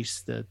really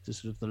trace the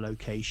sort of the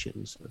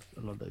locations of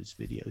a lot of those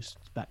videos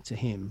back to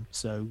him.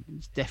 So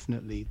it's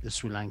definitely the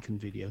Sri Lankan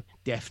video,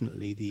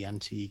 definitely the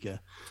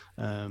Antigua,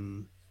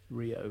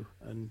 Rio,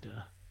 and.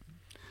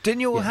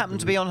 Didn't you all happen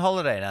to be on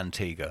holiday in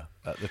Antigua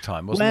at the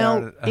time? It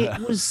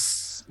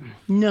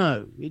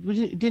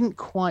didn't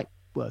quite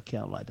work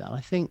out like that. I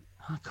think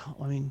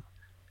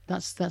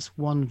that's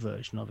one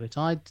version of it.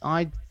 I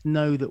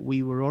know that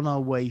we were on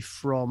our way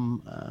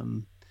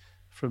from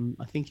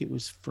I think it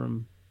was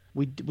from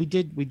we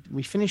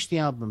finished the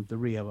album, the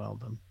Rio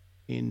album,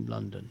 in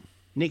London.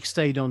 Nick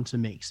stayed on to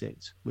mix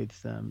it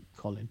with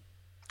Colin.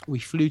 We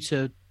flew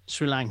to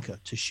Sri Lanka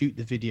to shoot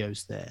the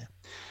videos there.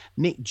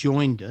 Nick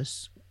joined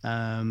us.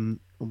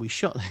 We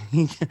shot.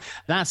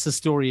 That's the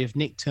story of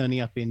Nick turning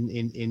up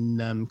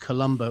in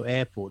Colombo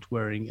Airport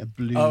wearing a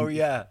blue. Oh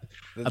yeah,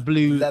 a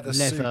blue leather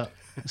suit.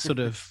 sort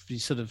of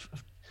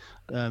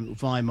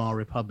Weimar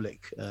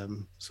Republic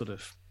sort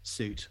of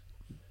suit.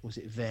 Was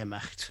it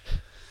Wehrmacht?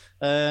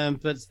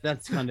 But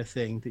that's the kind of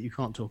thing that you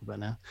can't talk about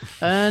now.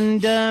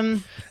 And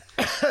and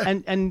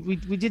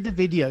we did the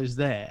videos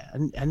there,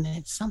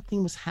 and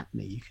something was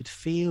happening. You could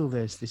feel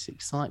there's this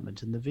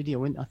excitement in the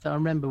video. I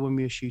remember when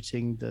we were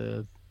shooting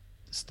the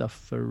stuff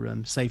for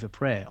Save a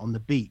Prayer on the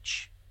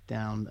beach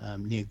down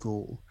near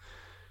Gaul,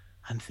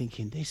 and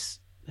thinking this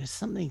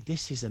is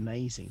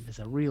amazing. There's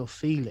a real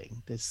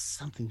feeling. There's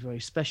something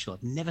very special.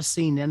 I've never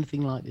seen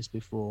anything like this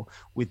before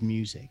with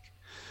music.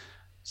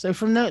 So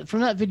from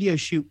that video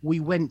shoot, we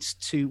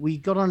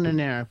got on an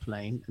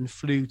airplane and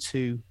flew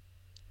to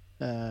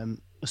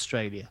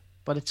Australia.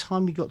 By the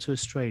time we got to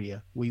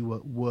Australia, we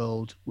were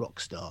world rock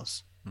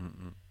stars.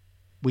 Mm-hmm.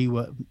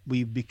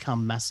 We'd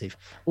become massive.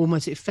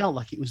 Almost, it felt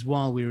like it was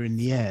while we were in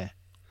the air.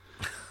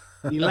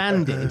 We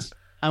landed,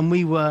 and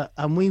we were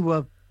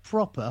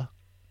proper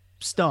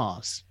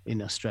stars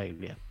in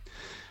Australia.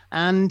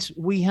 And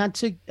we had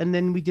to, and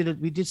then we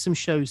did some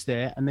shows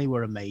there, and they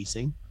were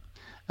amazing.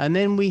 And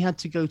then we had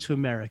to go to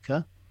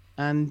America,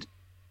 and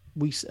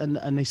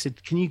they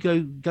said, "Can you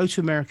go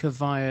to America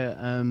via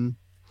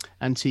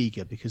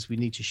Antigua, because we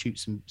need to shoot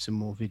some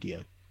more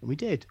video." And we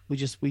did.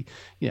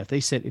 If they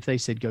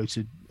said go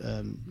to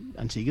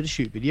Antigua to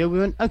shoot video, we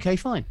went, okay,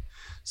 fine.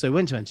 So we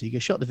went to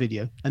Antigua, shot the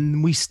video,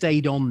 and we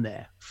stayed on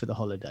there for the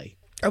holiday.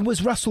 And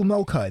was Russell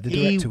Mulcahy, the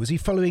director, was he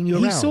following you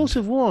around? He sort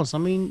of was. I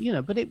mean,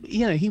 but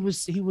he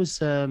was. He'd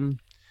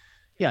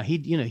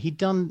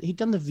done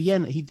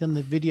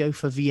the video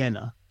for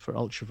Vienna for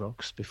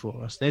Ultravox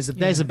before us. There's a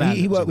band.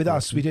 He worked with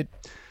us. We did.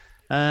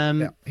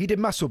 He did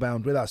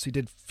Musclebound with us. He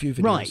did a few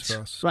videos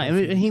for us. Right,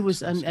 and he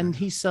was, and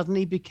he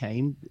suddenly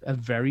became a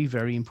very,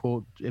 very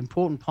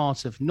important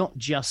part of not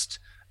just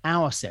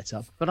our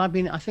setup, but I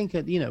think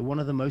one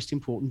of the most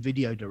important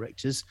video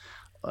directors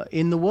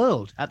in the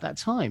world at that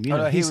time. He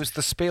was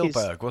the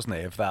Spielberg, wasn't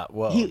he, of that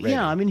world?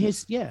 Yeah, I mean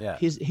his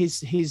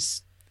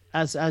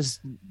as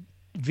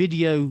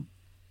video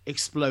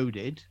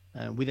exploded,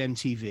 with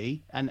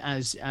MTV, and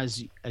as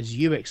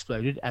you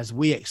exploded, as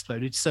we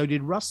exploded, so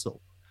did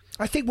Russell.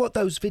 I think what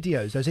those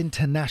videos, those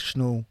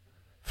international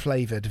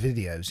flavoured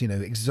videos,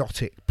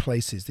 exotic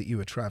places that you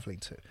were travelling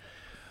to,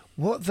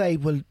 what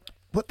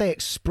they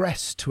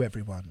expressed to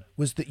everyone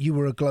was that you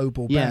were a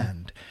global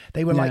band.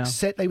 They were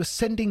they were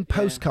sending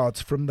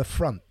postcards from the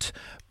front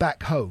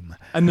back home,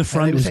 and the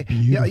front was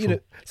beautiful.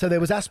 So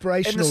there was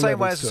aspirational. In the same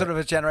way as sort of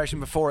a generation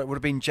before, it would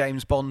have been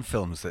James Bond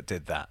films that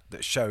did that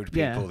showed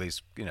people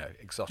these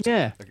exotic.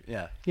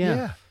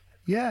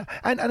 Yeah.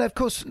 And of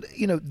course,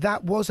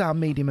 that was our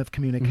medium of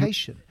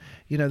communication.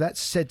 Mm-hmm. That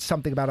said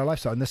something about our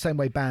lifestyle. In the same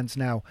way bands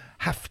now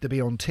have to be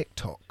on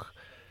TikTok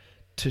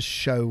to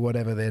show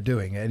whatever they're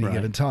doing at any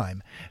given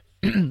time.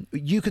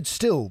 You could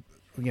still,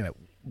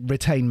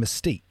 retain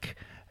mystique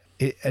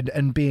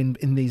and be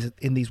in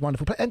these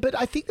wonderful places. But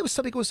I think there was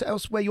something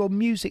else where your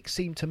music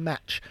seemed to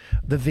match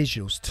the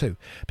visuals too,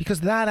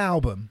 because that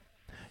album,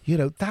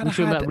 that had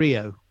about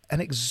Rio. An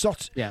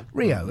exotic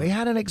Rio. It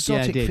had an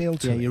exotic feel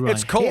to it. You're right.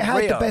 It's called It had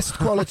Rio. the best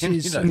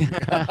qualities.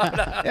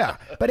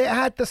 But it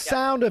had the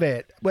sound of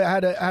it. Where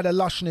it had a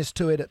lushness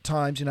to it at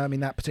times.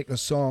 That particular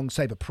song,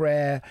 Save a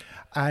Prayer,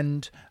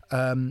 and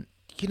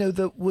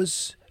that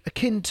was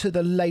akin to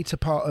the later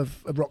part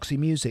of Roxy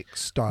Music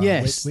style.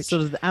 Yes, which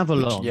sort of the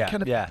Avalon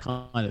kind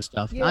of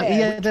stuff.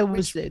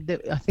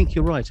 I think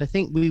you're right. I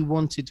think we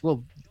wanted.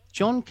 Well,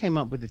 John came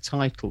up with the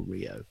title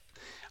Rio.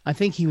 I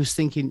think he was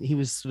thinking.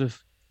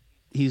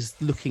 He's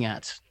looking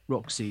at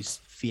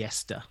Roxy's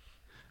Fiesta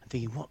and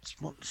thinking, what's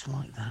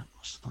like that?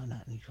 What's like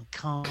that? And he's got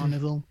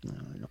Carnival. No,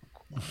 not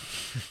quite.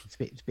 It's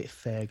a bit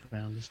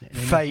fairground, isn't it?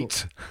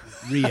 Fate.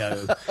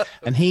 Rio.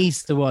 And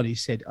he's the one who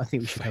said, I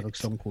think we should have a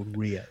song called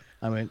Rio.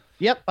 I went,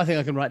 yep, I think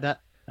I can write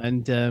that.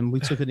 And we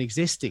took an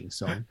existing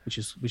song, which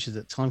is at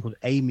the time called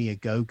Amy a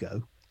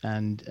Go-Go,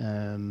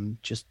 and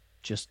just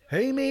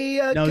Amy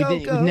a No,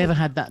 Go-Go. we never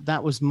had that.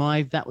 That was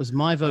my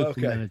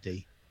vocal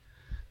melody.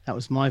 That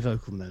was my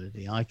vocal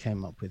melody. I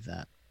came up with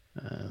that.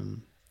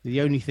 The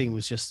only thing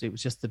was just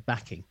the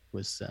backing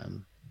was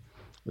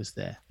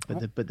there,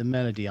 but the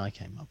melody I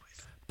came up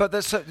with. But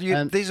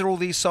these are all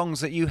these songs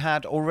that you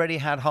had already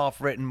had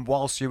half written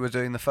whilst you were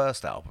doing the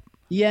first album.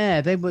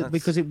 Yeah, they were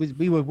because it was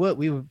we were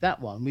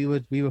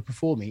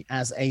performing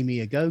as Amy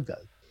a Go-Go.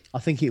 I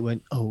think it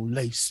went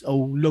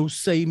lo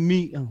say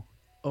me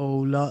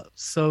la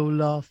so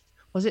laugh.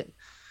 Was it?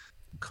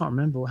 Can't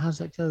remember. How's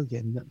that go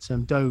again? That's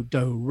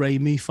do re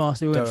mi fa.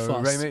 So went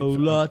fast. So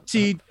la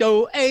ti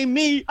do a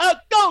mi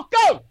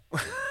go.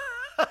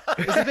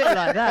 It's a bit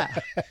like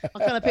that. I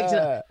kind of picked it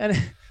up,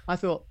 and I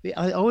thought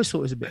I always thought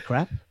it was a bit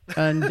crap,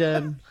 and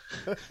then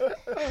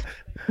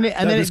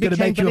it going to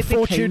make you a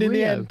fortune in the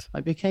Rio. end.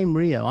 It became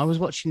Rio. I was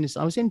watching this.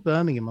 I was in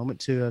Birmingham. I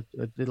went to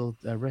a little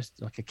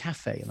like a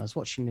cafe, and I was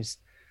watching this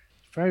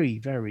very,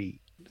 very.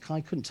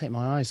 I couldn't take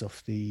my eyes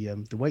off the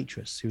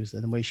waitress who was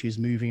the way she was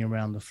moving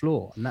around the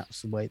floor, and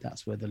that's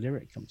where the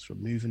lyric comes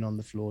from. Moving on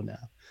the floor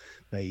now,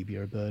 baby,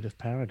 you're a bird of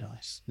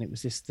paradise. And it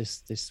was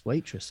this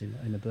waitress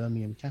in a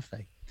Birmingham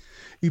cafe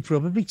who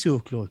probably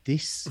talked like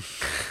this.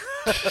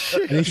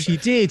 And if she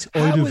did,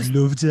 I'd have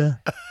loved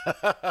her.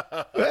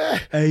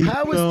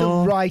 How was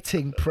the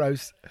writing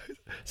process,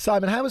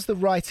 Simon? How was the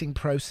writing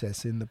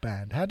process in the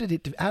band? How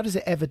does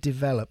it ever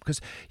develop? Because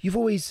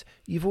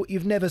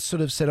you've never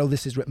sort of said, "Oh,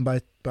 this is written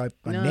by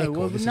Nick,"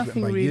 or this is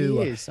written by really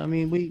you. Is. I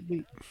mean,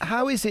 we.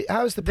 How is it?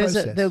 How is the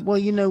process?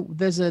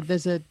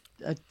 There's a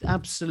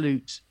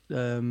absolute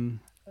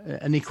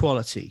an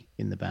equality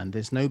in the band.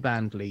 There's no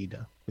band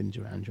leader in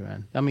Duran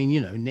Duran. I mean,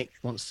 Nick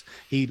wants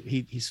he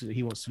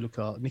wants to look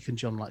after. Nick and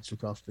John like to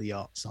look after the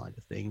art side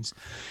of things.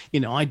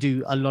 I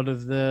do a lot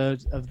of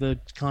the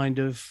kind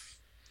of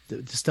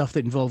the stuff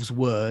that involves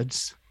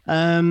words.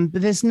 But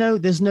there's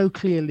no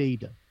clear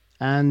leader,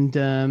 and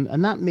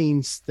that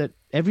means that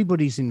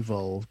everybody's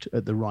involved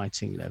at the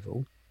writing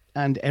level,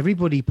 and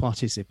everybody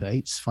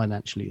participates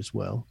financially as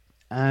well.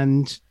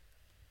 And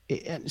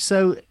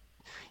so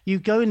we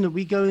go in the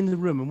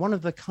room, and one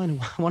of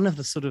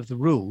the sort of the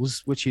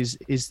rules, which is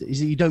that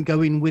you don't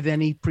go in with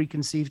any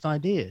preconceived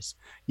ideas.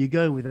 You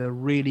go with a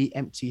really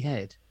empty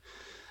head,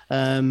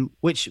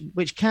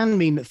 which can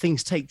mean that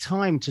things take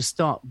time to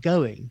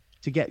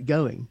get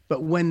going.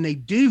 But when they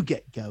do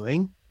get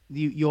going,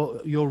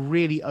 you're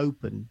really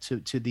open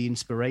to the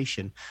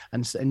inspiration,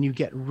 and you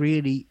get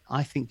really,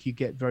 I think you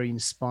get very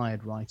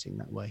inspired writing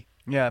that way.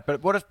 Yeah,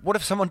 but what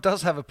if someone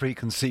does have a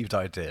preconceived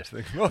idea?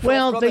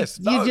 Well,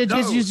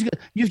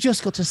 you've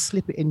just got to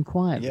slip it in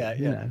quietly.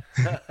 Yeah.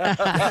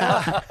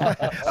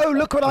 Oh,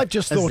 look what I've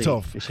just thought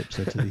of. Bishop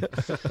said to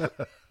the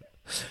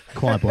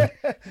choir boy.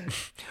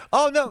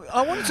 Oh no,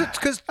 I wanted to,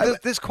 because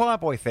this choir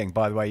boy thing,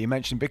 by the way, you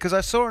mentioned, because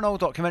I saw an old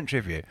documentary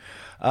of you,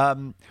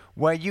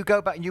 where you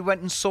go back and you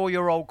went and saw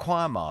your old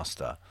choir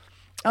master.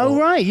 Oh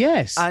right,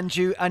 yes. And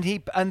he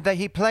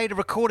played a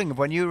recording of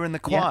when you were in the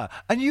choir,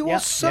 and you were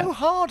so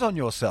hard on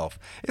yourself.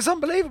 It's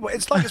unbelievable.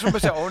 It's like it's from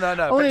oh no,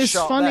 oh, it's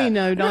funny.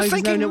 There. No, I was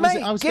thinking,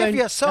 mate, give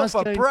yourself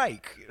a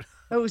break.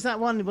 Oh, it was that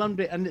one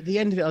bit, and at the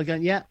end of it, I was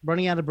going, yeah,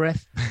 running out of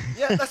breath.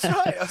 Yeah, that's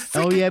right.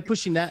 Oh yeah,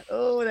 pushing that.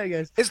 Oh, there it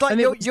goes. It's like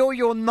you're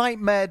your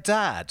nightmare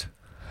dad.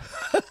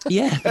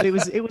 Yeah, but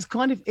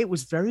it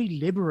was very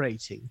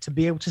liberating to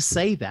be able to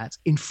say that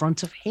in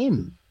front of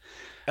him.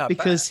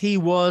 Because he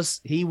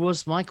was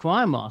my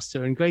choir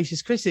master and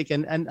greatest critic,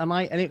 and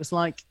it was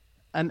like,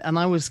 and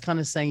I was kind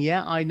of saying,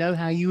 yeah, I know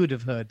how you would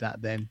have heard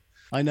that then.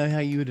 I know how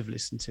you would have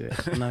listened to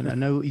it, and I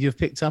know what you've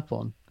picked up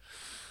on.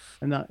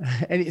 And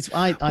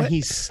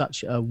he's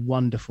such a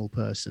wonderful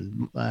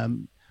person,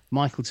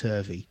 Michael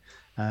Turvey.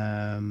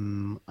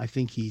 I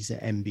think he's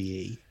at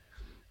MBE.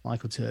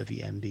 Michael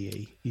Turvey,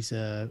 MBE.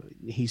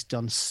 He's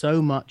done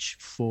so much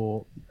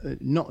for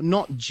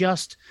not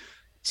just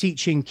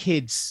teaching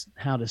kids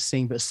how to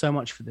sing, but so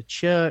much for the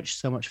church,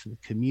 so much for the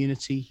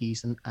community.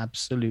 He's an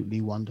absolutely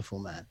wonderful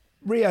man.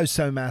 Rio's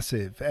so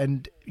massive,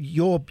 and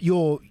you're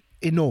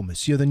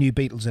enormous. You're the new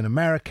Beatles in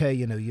America.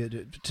 You know, you're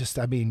just,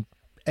 I mean,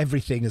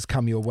 everything has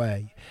come your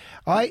way.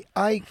 I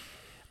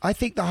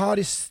think the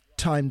hardest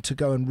time to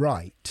go and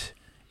write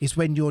is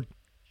when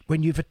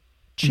you've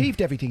achieved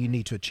everything you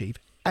need to achieve,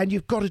 and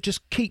you've got to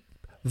just keep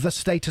the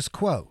status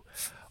quo.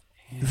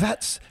 Yeah.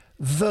 That's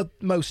the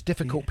most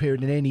difficult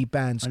period in any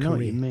band's career. I know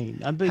what you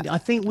mean. I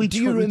think we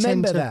do. You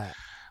remember that?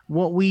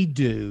 What we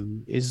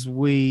do is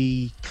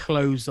we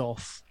close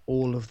off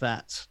all of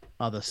that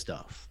other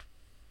stuff.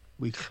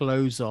 We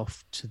close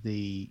off to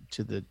the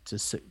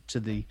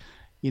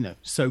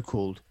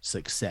so-called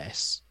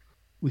success.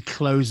 We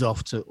close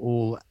off to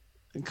all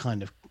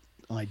kind of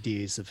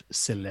ideas of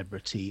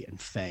celebrity and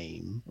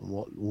fame and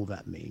what all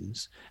that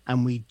means,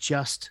 and we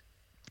just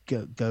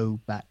go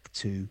back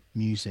to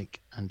music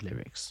and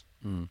lyrics.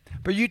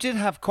 But you did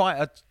have quite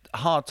a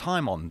hard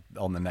time on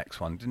the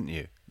next one, didn't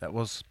you? That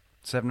was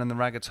Seven and the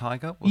Ragged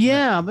Tiger, wasn't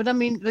it? But I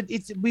mean, the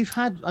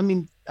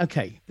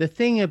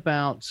thing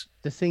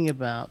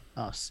about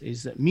us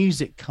is that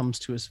music comes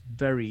to us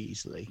very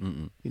easily.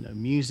 You know,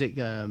 music,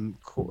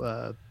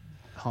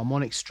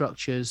 harmonic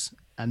structures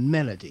and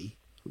melody,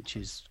 which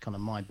is kind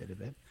of my bit of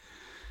it,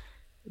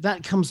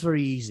 that comes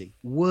very easy.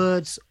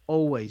 Words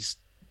always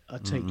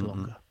take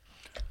longer.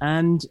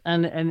 And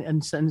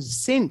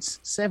since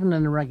Seven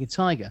and the Ragged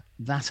Tiger,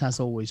 that has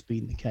always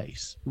been the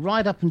case,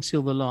 right up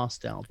until the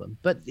last album.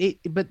 But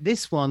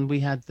this one, we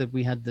had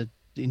the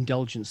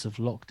indulgence of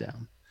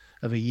lockdown,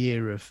 of a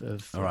year of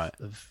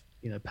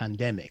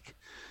pandemic,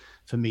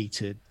 for me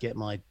to get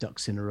my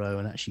ducks in a row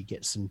and actually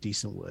get some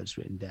decent words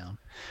written down.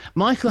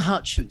 Michael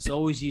Hutchence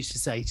always used to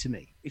say to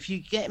me, if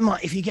you get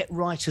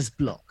writer's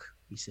block,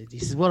 he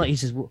says what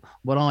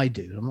I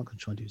do. I'm not going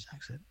to try and do his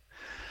accent.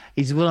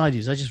 He said, what I do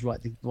is I just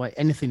write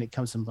anything that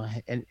comes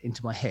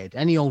into my head,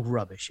 any old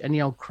rubbish, any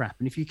old crap.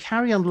 And if you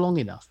carry on long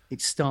enough, it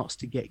starts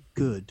to get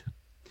good.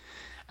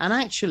 And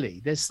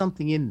actually, there's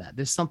something in that.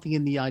 There's something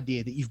in the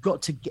idea that you've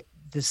got to get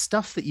the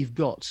stuff that you've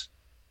got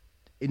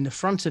in the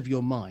front of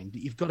your mind,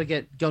 that you've got to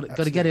get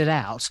it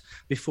out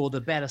before the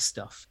better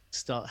stuff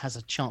has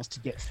a chance to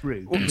get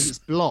through, because it's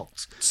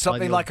blocked.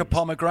 Something like a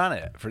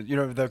pomegranate, for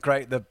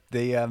the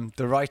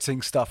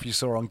writing stuff you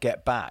saw on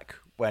Get Back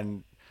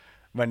when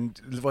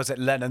was it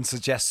Lennon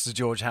suggests to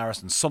George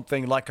Harrison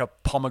something like a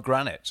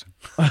pomegranate?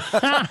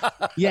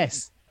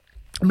 Yes.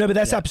 No, but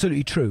that's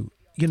absolutely true.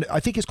 You know, I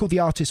think it's called The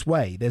Artist's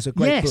Way. There's a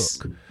great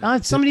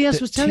book. Somebody else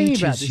was telling me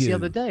about this the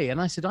other day, and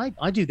I said,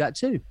 I do that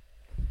too.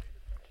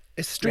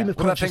 It's stream of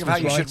consciousness. Think of how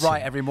you should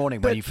write every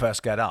morning when you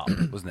first get up,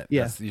 wasn't it?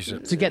 Yeah.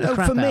 To get the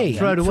crap for me, out,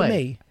 throw it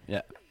away.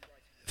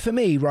 For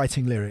me,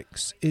 writing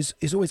lyrics is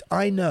always,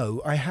 I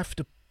know I have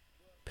to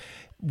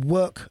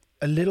work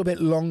a little bit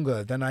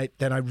longer than I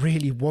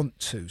really want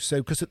to.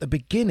 So, because at the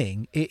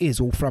beginning it is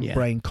all front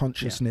brain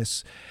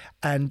consciousness,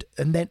 and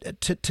then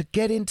to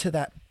get into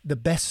the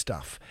best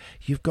stuff,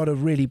 you've got to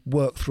really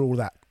work through all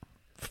that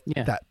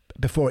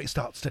before it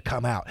starts to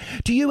come out.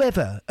 Have you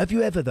ever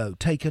though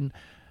taken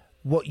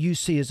what you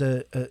see as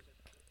a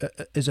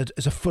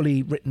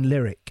fully written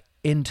lyric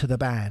into the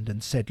band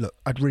and said, look,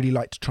 I'd really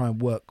like to try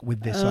and work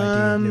with this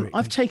idea lyrically?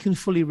 I've taken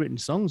fully written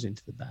songs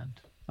into the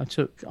band. I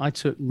took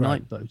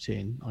Night Boat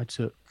in. I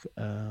took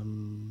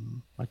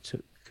The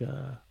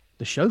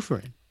Chauffeur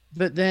in.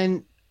 But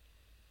then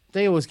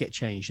they always get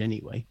changed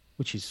anyway,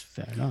 which is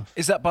fair enough.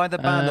 Is that by the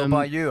band or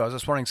by you? I was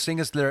just wondering,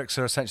 singers' lyrics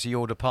are essentially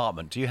your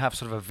department. Do you have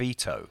sort of a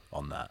veto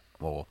on that?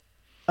 Or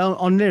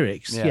on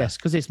lyrics, yes,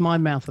 because it's my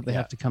mouth that they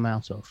have to come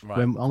out of. Right,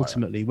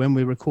 when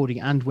we're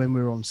recording and when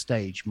we're on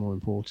stage, more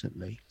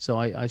importantly. So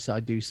I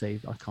do say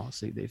I can't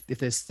see if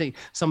there's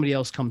somebody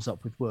else comes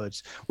up with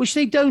words, which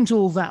they don't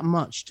all that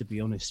much, to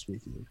be honest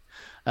with you.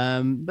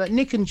 But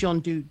Nick and John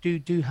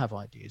do have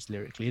ideas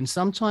lyrically, and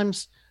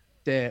sometimes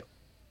they're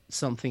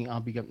something I'll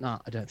be going, nah,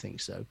 I don't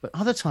think so. But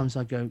other times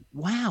I go,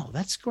 wow,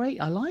 that's great.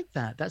 I like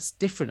that. That's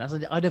different.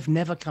 I'd have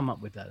never come up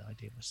with that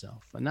idea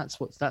myself. And that's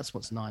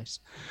what's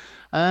nice.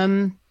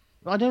 I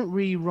don't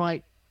really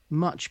write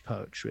much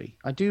poetry.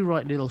 I do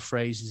write little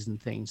phrases and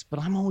things, but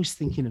I'm always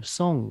thinking of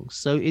songs.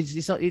 So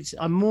it's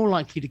I'm more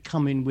likely to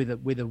come in with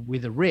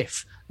a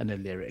riff and a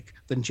lyric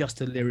than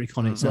just a lyric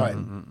on its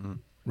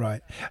own.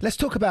 Right. Let's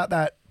talk about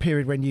that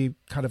period when you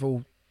kind of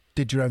all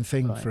did your own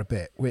thing for a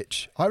bit,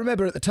 which I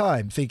remember at the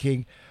time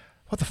thinking,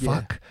 what the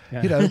fuck?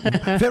 Yeah. You know,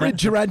 they're in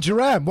Duran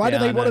Duran. Why do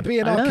they want to be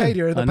in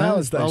Arcadia in the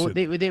power station?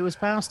 Well, it was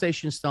Power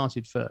Station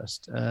started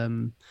first.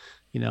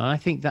 You know, I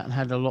think that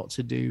had a lot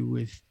to do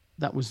with,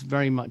 that was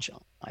very much,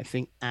 I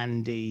think,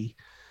 Andy,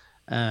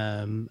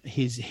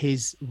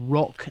 his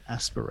rock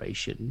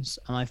aspirations.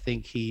 And I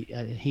think he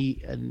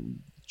and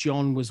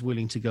John was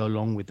willing to go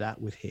along with that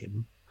with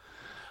him.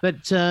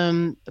 But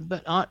I'm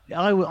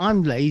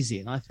lazy,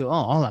 and I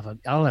thought,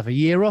 I'll have a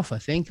year off. I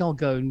think I'll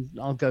go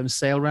and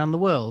sail around the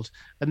world.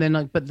 And then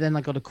I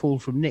got a call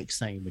from Nick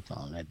saying we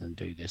can't let them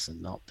do this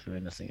and not do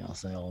anything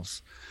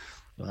ourselves.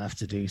 We'll have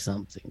to do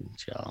something,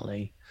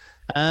 Charlie.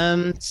 I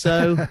went,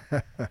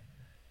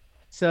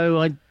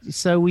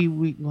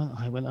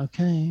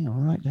 okay, all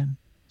right then.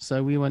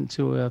 So we went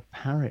to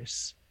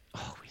Paris.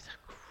 Oh, we had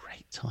a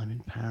great time in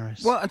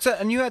Paris. Well,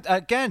 and you had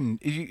again,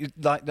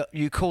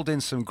 you called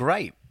in some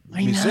great.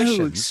 I musicians.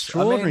 know,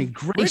 extraordinary.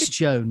 Grace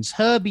Jones,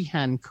 Herbie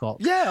Hancock.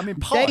 Yeah, I mean,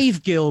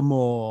 Dave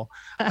Gilmour.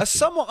 A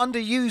somewhat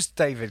underused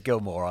David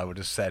Gilmour, I would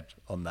have said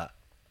on that.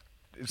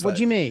 What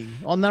do you mean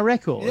on that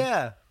record?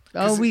 Yeah.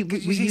 Oh, we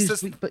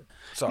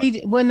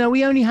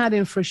only had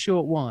him for a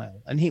short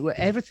while, and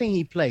everything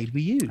he played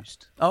we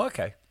used. Oh,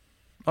 okay.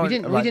 We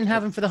didn't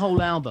have him for the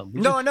whole album.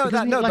 Like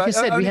I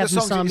said, we had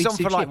some songs. He's on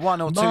for like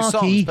one or two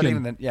songs, but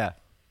even then, yeah.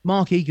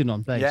 Mark Egan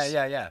on bass.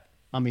 Yeah.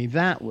 I mean,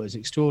 that was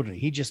extraordinary.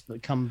 He just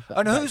come.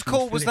 And whose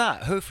call was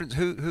that? Who? Is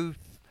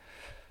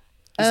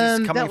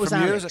this coming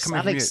from you? Is it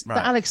coming from you?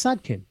 Right. Alex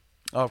Sadkin.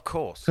 Oh, of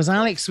course. Because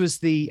Alex was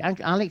the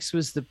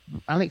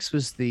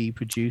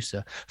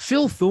producer.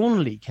 Phil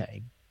Thornley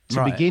came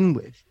to begin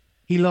with.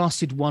 He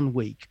lasted 1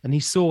 week, and he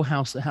saw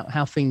how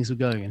things were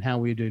going and how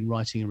we were doing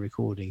writing and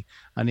recording,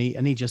 and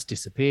he just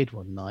disappeared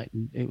one night.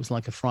 And it was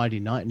like a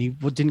Friday night, and he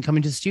didn't come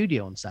into the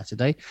studio on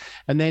Saturday.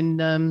 And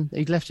then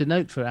he left a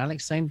note for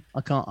Alex saying, "I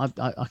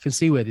can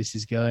see where this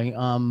is going.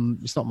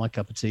 It's not my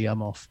cup of tea.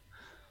 I'm off."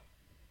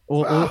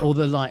 Or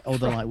the light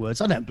words.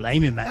 I don't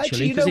blame him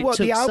actually, because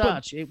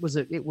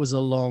it was a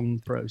long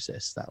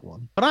process, that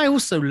one. But I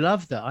also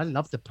love that. I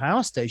love the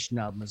Power Station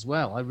album as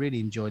well. I really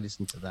enjoy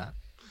listening to that.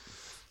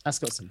 That's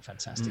got some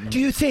fantastic. Do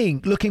you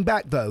think, looking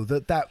back though,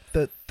 that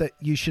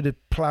you should have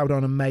ploughed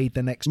on and made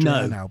the next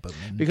Duran album?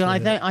 Because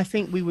I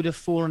think we would have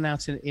fallen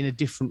out in a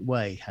different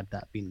way had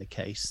that been the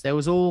case. There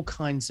was all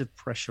kinds of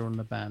pressure on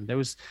the band. There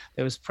was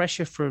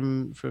pressure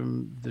from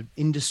the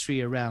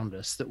industry around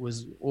us that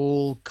was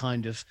all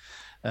kind of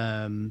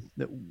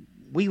that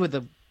we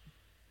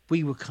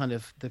were kind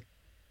of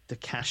the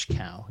cash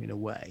cow in a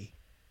way.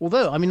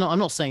 Although, I mean, I'm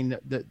not saying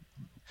that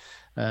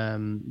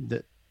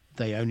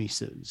they only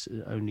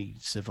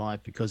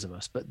survived because of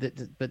us, but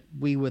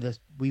we were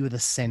the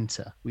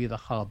center, we were the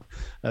hub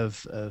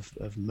of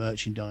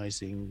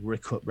merchandising,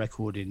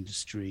 record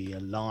industry, a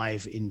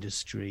live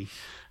industry,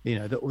 you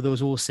know, that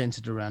was all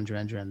centered around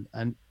Duran Duran,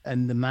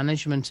 and the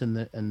management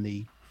and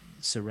the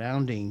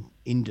surrounding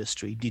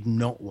industry did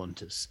not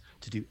want us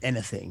to do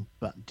anything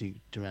but do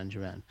Duran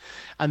Duran,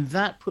 and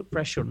that put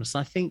pressure on us.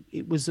 I think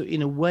it was,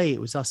 in a way,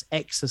 it was us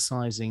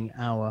exercising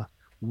our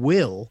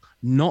will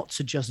not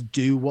to just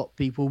do what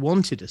people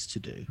wanted us to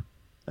do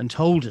and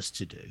told us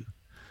to do,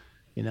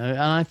 you know.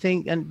 And I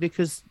think, and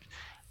because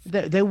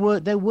there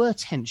were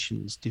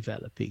tensions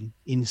developing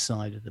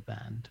inside of the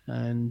band,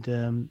 and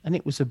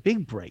it was a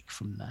big break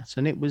from that,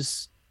 and it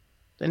was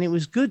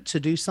good to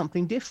do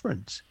something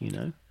different, you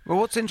know. Well,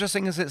 what's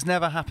interesting is it's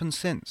never happened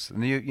since,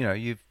 and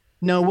you've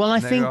no. Well,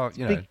 I think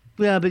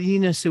but you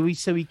know, so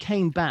we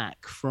came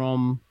back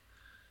from.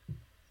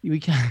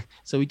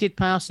 So we did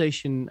Power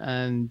Station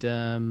and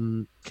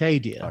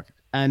Arcadia,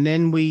 and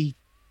then we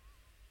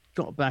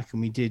got back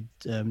and we did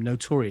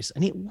Notorious,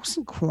 and it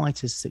wasn't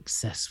quite as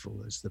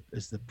successful as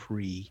the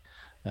pre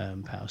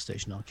Power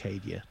Station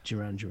Arcadia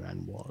Duran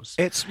Duran was.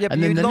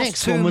 And then the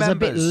next one was a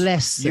bit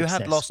less successful. You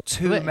had lost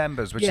two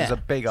members, which is a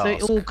big ask.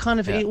 So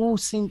it all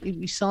seemed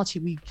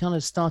we kind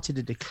of started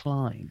a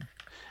decline.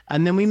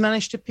 And then we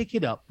managed to pick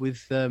it up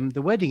with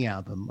the Wedding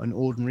album, An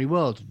Ordinary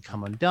World, and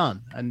Come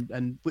Undone,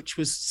 and which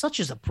was such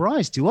a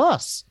surprise to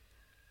us,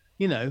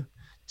 you know.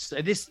 So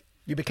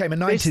you became a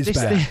 90s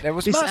band. It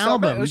was massive.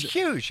 Album. It was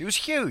huge. It was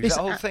huge. That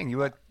whole thing. You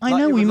were.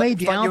 We made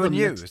the album.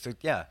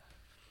 Yeah.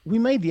 We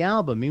made the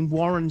album in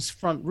Warren's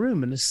front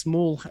room in a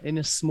small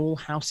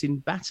house in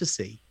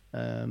Battersea,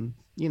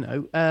 you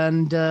know,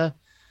 and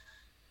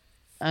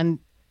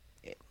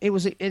it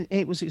was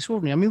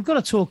extraordinary. I mean, we've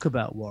got to talk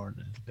about Warren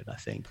a little bit, I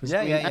think.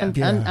 And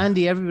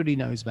Andy, everybody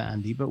knows about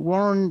Andy, but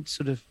Warren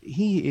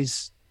he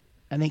is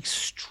an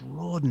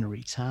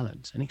extraordinary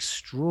talent, an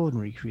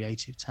extraordinary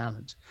creative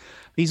talent.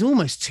 He's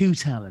almost too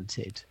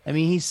talented. I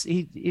mean,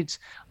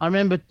 I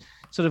remember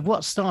sort of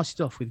what started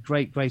off with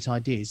great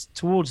ideas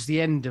towards the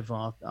end of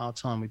our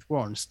time with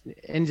Warren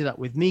ended up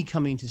with me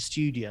coming to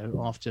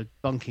studio after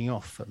bunking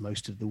off for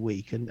most of the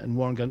week, and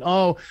Warren going,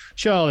 "Oh,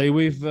 Charlie,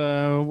 we've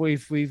done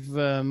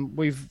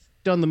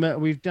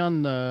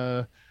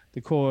the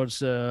chords,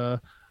 done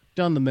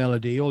the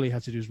melody. All you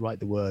have to do is write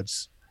the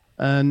words."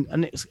 And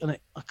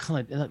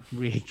that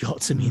really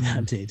got to me.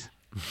 That did.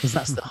 because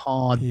that's the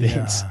hard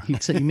bit.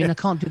 You mean I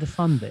can't do the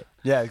fun bit?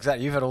 Yeah,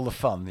 exactly. You've had all the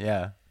fun,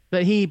 yeah.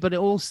 But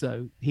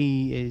also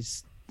he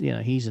is,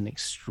 he's an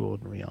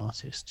extraordinary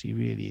artist. He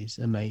really is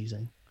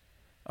amazing.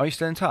 Are you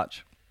still in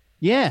touch?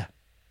 Yeah.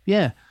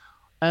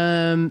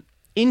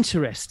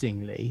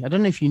 Interestingly, I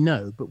don't know if you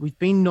know, but we've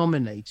been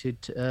nominated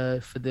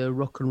for the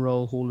Rock and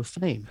Roll Hall of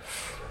Fame.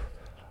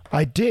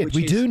 I did.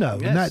 We do know,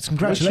 and that's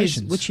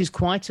congratulations. Which is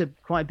quite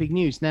big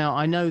news. Now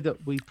I know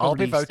that we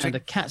probably stand a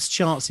cat's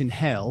chance in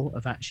hell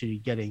of actually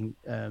getting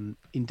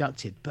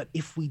inducted, but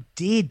if we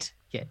did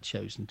get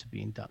chosen to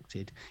be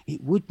inducted,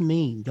 it would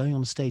mean going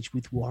on stage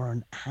with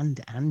Warren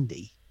and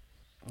Andy.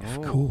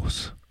 Of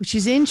course, which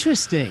is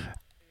interesting.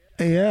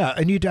 Yeah,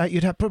 and you'd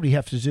probably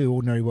have to do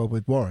Ordinary World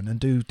with Warren and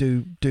do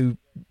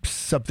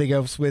something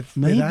else with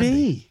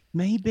Andy.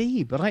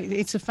 Maybe, but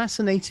it's a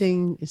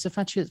fascinating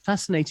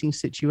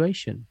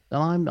situation,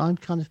 and I'm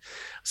kind of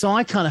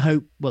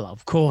hope. Well,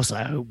 of course,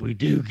 I hope we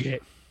do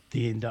get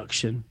the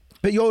induction.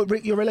 But your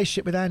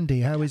relationship with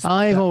Andy, how is?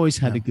 I've always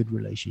had a good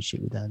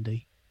relationship with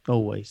Andy.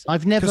 Always,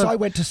 I've never. Because I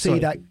went to see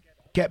that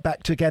Get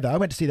Back Together. I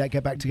went to see that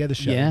Get Back Together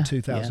show in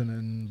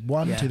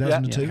 2001,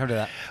 2002.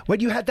 Yeah, when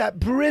you had that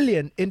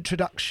brilliant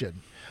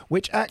introduction,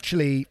 which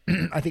actually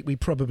I think we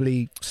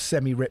probably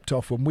semi-ripped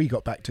off when we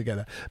got back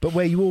together, but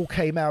where you all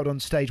came out on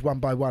stage one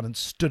by one and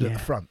stood at the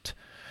front,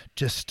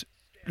 just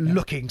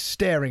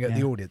staring at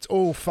the audience,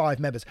 all 5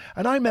 members.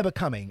 And I remember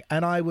coming,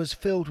 and I was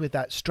filled with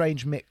that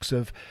strange mix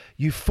of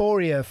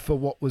euphoria for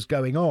what was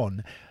going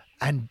on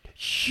and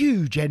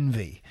huge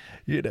envy,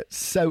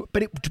 So,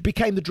 but it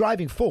became the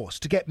driving force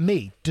to get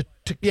me to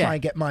try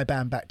and get my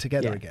band back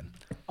together again.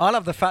 I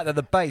love the fact that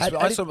the bass.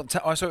 I saw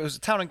it was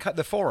Town and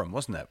the Forum,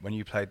 wasn't it, when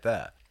you played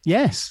there?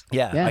 Yes.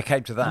 Yeah, I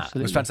came to that.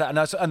 Absolutely. It was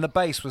fantastic, and the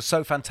bass was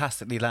so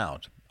fantastically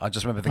loud. I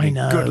just remember thinking,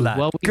 I know. "Good lad,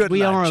 well, good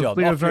we lad, are John.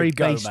 we're a Off very you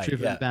go,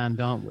 bass-driven mate." band,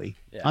 aren't we?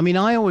 Yeah. I mean,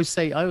 I always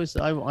say that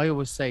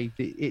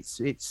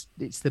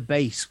it's the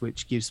bass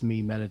which gives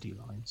me melody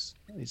lines.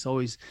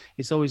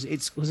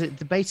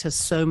 The bass has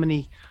so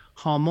many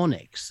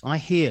harmonics. I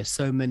hear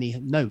so many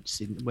notes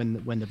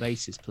when the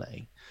bass is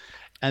playing,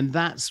 and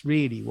that's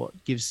really what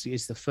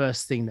is the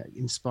first thing that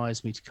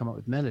inspires me to come up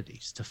with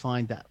melodies, to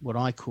find that what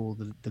I call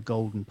the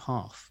golden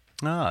path.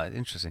 Ah,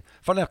 interesting.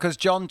 Funny enough, because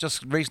John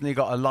just recently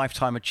got a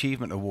Lifetime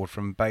Achievement Award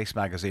from Bass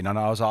Magazine, and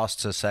I was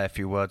asked to say a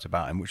few words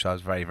about him, which I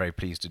was very, very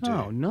pleased to do.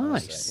 Oh,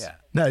 nice. Yeah.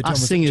 No,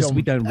 us singers,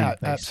 we don't read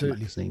Bass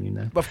absolutely.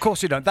 Magazine, Of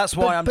course you don't. That's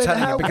why I'm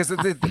telling you, because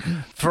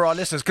for our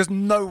listeners, because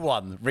no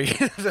one reads.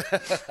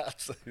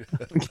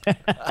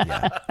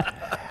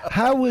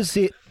 How was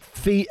it?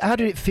 How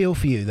did it feel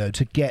for you, though,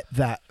 to get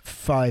that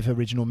 5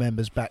 original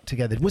members back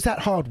together? Was that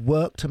hard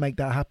work to make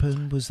that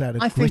happen? Was that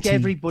a think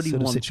everybody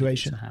sort of wanted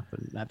situation it to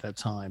happen at that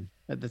time?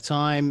 At the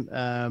time,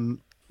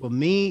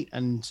 me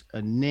and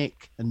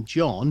Nick and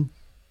John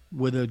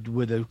were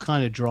the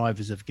kind of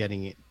drivers of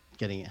getting it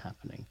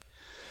happening.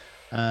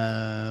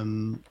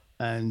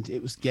 And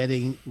it was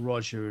getting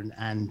Roger and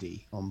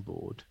Andy on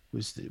board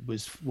was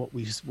what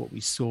we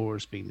saw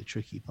as being the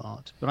tricky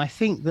part. But I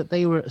think that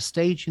they were at a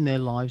stage in their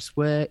lives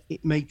where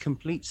it made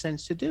complete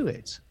sense to do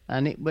it,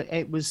 and it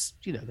was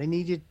they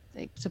needed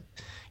it to,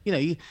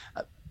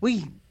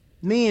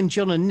 me and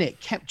John and Nick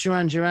kept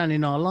Duran Duran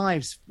in our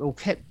lives, or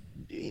kept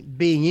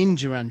being in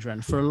Duran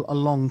Duran for a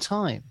long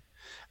time,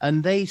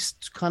 and they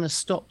kind of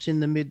stopped in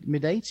the mid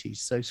 80s.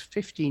 So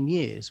 15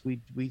 years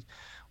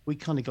we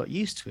kind of got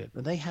used to it,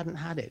 but they hadn't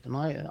had it. And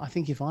I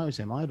think if I was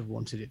him, I'd have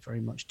wanted it very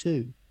much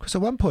too. Because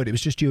at one point it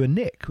was just you and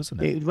Nick,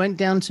 wasn't it? It went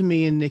down to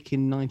me and Nick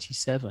in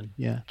 97.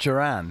 Yeah.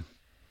 Duran.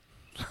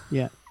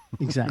 Yeah,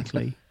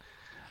 exactly.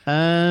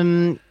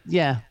 But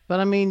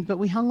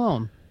we hung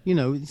on.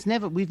 There's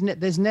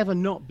never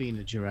not been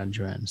a Duran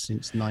Duran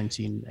since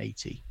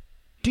 1980.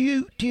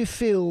 Do you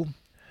feel?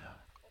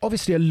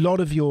 Obviously, a lot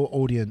of your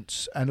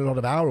audience and a lot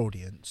of our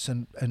audience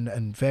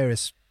and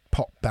various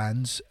pop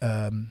bands,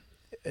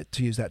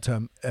 to use that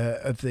term,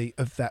 of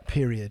that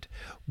period,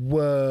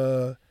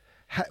 were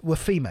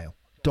female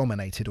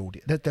dominated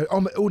audience. The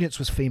audience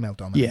was female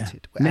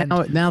dominated. Yeah.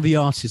 Now the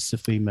artists are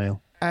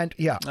female. And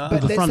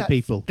but the front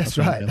people. That's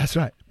right. That's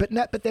right. But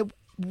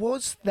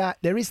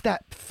there is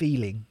that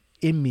feeling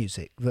in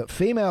music that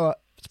female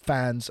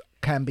fans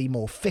can be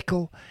more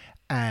fickle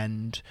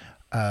and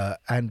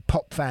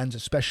pop fans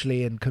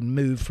especially, and can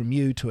move from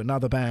you to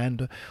another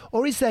band,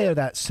 or is there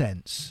that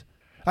sense?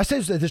 I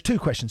suppose there's 2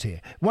 questions here.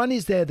 One,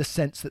 is there the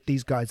sense that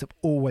these guys have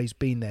always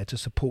been there to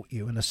support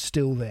you and are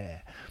still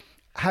there?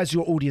 Has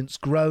your audience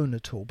grown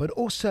at all? But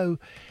also,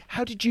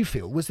 how did you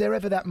feel? Was there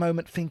ever that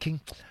moment thinking,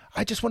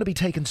 I just want to be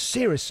taken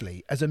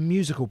seriously as a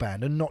musical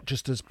band and not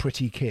just as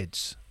pretty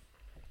kids?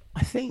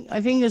 I think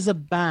as a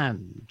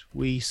band,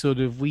 we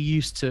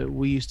used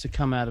to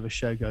come out of a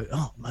show go,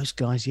 oh, most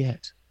guys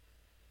yet,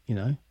 All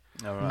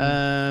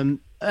right.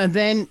 And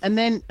then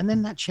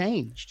that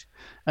changed,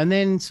 and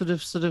then sort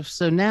of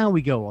so now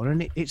we go on,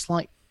 and it's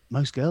like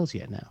most girls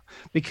yet now,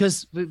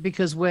 because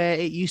where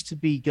it used to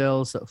be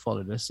girls that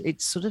followed us,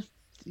 it's sort of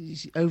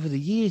over the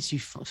years you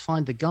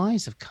find the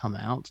guys have come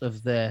out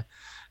of their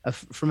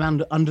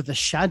from under the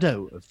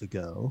shadow of the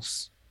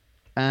girls,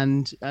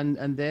 and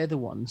they're the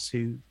ones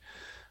who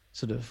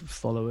sort of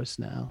follow us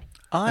now.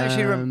 I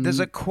actually there's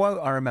a quote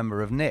I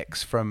remember of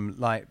Nick's from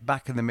like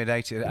back in the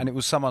mid-'80s, and it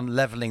was someone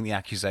levelling the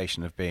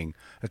accusation of being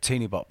a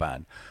teeny bop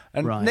band.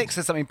 And Nick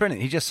said something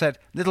brilliant. He just said,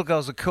 "Little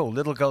girls are cool.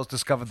 Little girls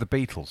discovered the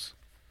Beatles."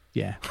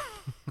 Yeah,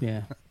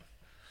 yeah.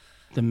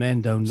 The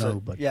men don't know,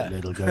 but the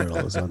little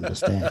girls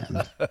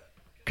understand.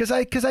 Because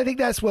I think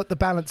that's what the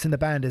balance in the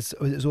band has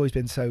always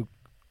been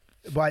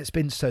why it's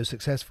been so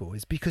successful,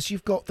 is because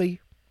you've got the,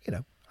 you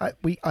know,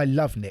 I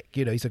love Nick,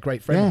 you know, he's a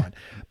great friend of mine,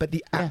 but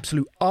the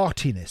absolute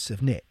artiness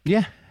of Nick,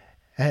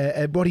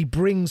 and what he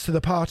brings to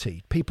the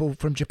party, people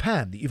from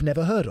Japan that you've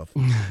never heard of,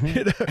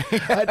 you know,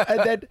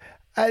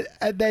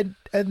 and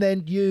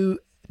then you,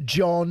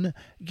 John,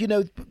 you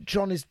know,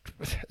 John has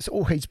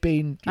always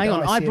been. Hang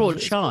on, I brought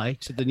Chai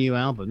to the new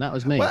album. That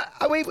was me. Well,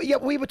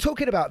 we were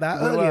talking about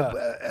that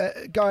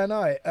earlier, Guy and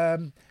I.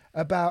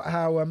 About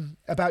how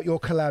about your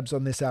collabs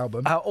on this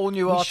album. How all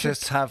new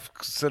artists have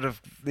sort of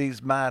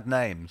these mad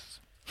names.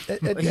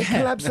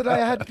 Collabs that I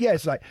had,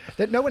 it's like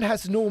that. No one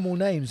has normal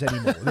names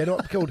anymore. They're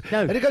not called.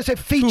 No. And it goes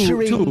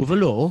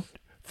featuring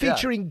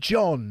featuring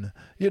John.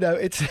 You know,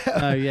 it's.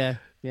 Oh yeah.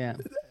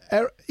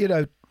 You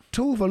know,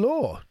 Tool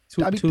Valor.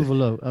 Tool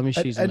Valor. I mean,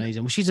 she's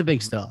amazing. Well, she's a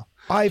big star.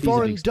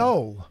 Ivorian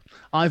Doll.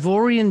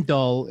 Ivorian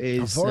Doll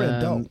is.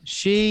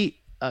 She.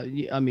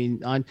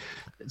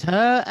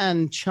 Her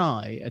and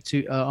Chai are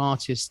two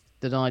artists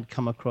that I'd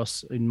come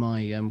across in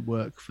my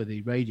work for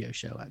the radio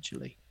show,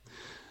 actually,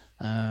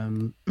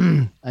 and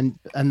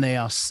they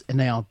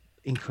are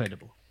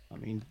incredible. I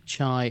mean,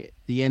 Chai,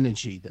 the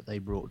energy that they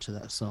brought to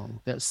that song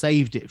that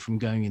saved it from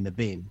going in the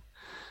bin.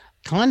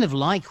 Kind of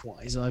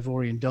likewise,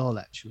 Ivorian Doll,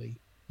 actually.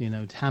 You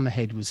know,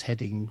 Hammerhead was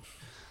heading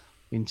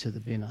into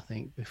the bin, I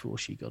think, before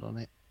she got on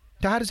it.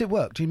 So how does it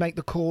work? Do you make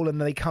the call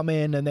and they come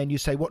in and then you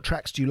say, what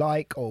tracks do you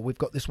like? Or we've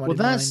got this one in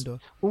mind? Or?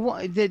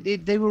 Well,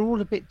 they were all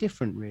a bit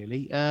different,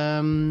 really.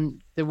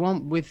 The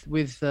one with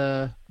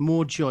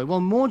More Joy.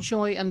 Well, More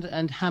Joy and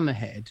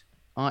Hammerhead,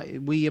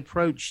 we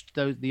approached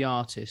the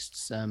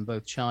artists,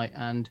 both Chai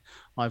and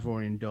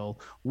Ivorian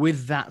Doll,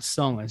 with that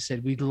song and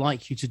said, we'd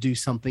like you to do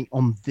something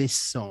on this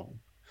song.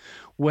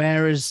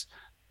 Whereas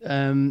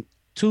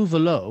Tool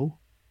Valor,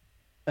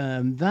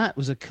 that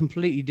was a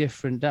completely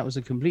different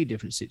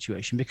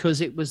situation, because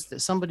it was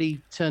that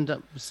somebody sent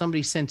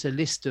a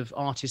list of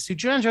artists who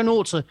Duran Duran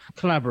ought to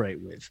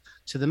collaborate with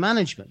to the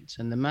management,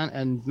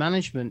 and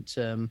management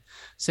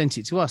sent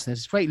it to us, and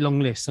there's a great long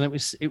list, and it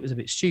was a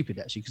bit stupid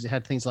actually, because it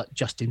had things like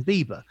Justin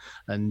Bieber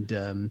and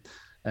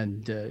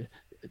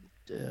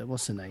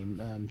what's her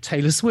name,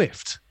 Taylor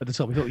Swift at the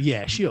top. We thought,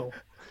 yeah, sure.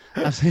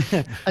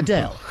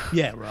 Adele,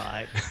 yeah,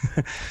 right.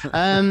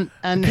 And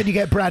can you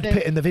get Brad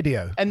Pitt in the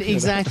video? And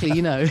exactly,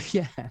 you know,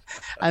 yeah.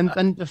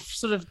 And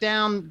sort of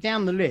down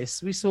the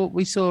list, we saw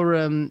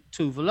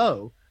Tool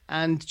Valor,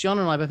 and John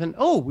and I both went,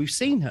 oh, we've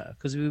seen her,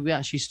 because we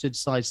actually stood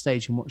side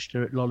stage and watched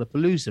her at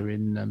Lollapalooza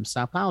in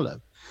Sao Paulo,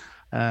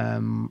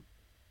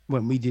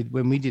 when we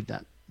did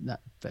that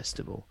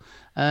festival,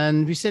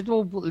 and we said,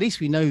 well, at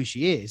least we know who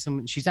she is,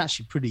 and she's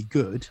actually pretty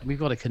good. We've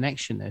got a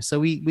connection there, so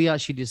we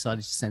actually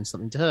decided to send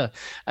something to her,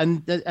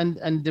 and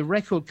the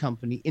record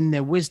company, in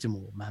their wisdom,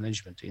 or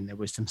management in their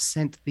wisdom,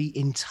 sent the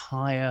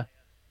entire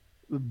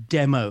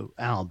demo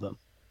album,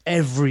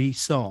 every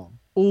song,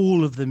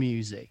 all of the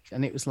music,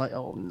 and it was like,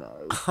 oh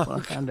no. When I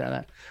found out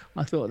that,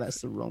 I thought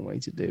that's the wrong way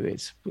to do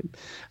it.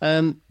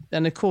 And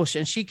of course,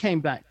 and she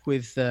came back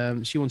with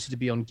she wanted to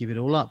be on Give It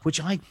All Up,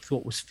 which I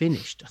thought was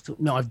finished. I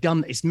thought, no,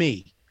 it's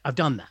me, I've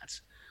done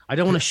that. I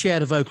don't want to share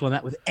the vocal on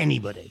that with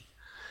anybody.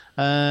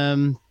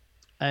 And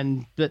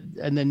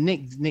then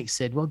Nick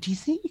said, well, do you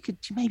think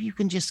maybe you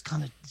can just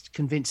kind of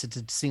convince her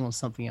to sing on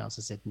something else?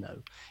 I said, no.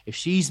 If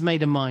she's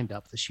made her mind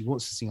up that she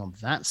wants to sing on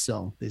that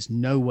song, there's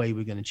no way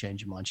we're going to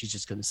change her mind. She's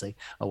just going to say,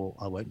 oh, well,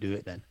 I won't do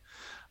it then.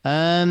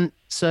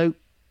 So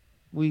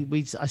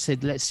I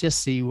said, let's just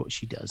see what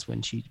she does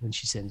when she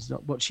sends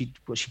what she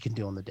can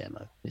do on the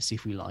demo. Let's see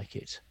if we like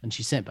it. And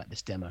she sent back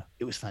this demo.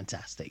 It was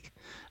fantastic,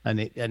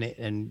 and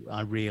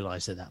I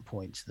realized at that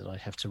point that I'd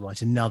have to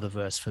write another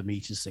verse for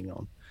me to sing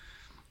on.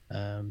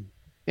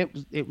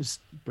 It was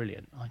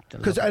brilliant.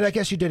 Because I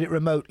guess you did it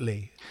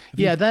remotely.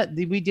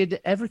 We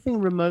did everything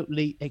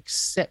remotely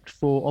except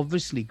for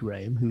obviously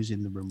Graham, who's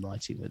in the room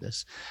writing with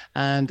us,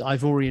 and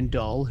Ivorian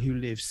Doll, who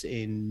lives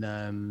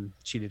in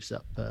she lives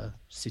up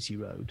City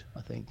Road,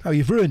 I think. Oh,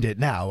 you've ruined it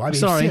now. I'm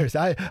sorry.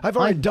 Seriously,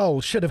 Ivorian Doll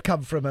should have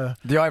come from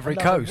the Ivory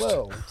Coast.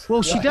 World.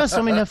 Well, she does.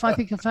 I mean, I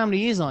think her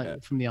family is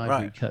from the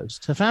Ivory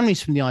Coast. Her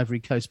family's from the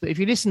Ivory Coast, but if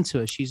you listen to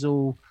her, she's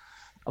all.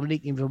 I'm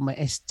leaking from my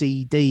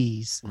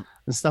STDs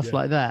and stuff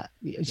like that.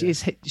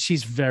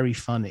 She's very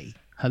funny.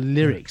 Her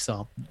lyrics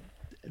are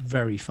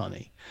very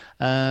funny,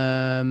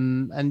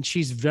 and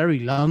she's very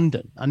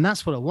London, and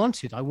that's what I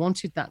wanted. I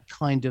wanted that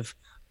kind of,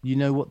 you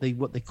know, what they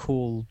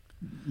call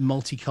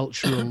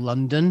multicultural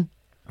London.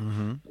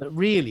 Mm-hmm. But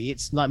really,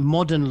 it's like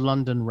modern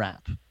London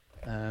rap.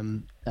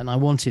 And I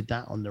wanted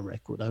that on the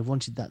record. I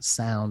wanted that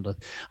sound, and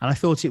I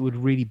thought it would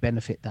really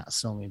benefit that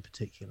song in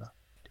particular.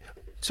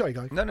 Sorry,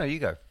 Guy. No, you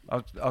go. I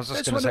was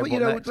just going to say,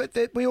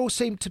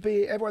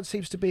 everyone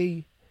seems to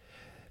be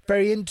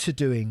very into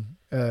doing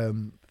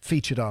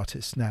featured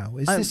artists now.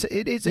 Is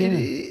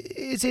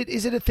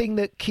it a thing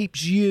that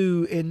keeps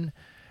you in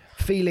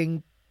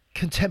feeling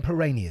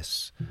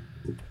contemporaneous?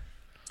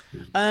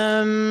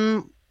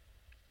 Not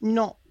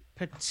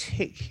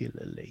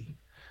particularly.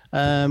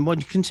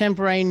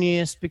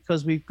 Contemporaneous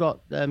because we've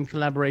got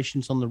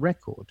collaborations on the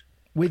record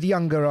with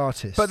younger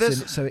artists. But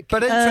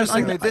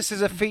interestingly, this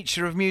is a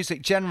feature of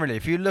music generally.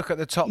 If you look at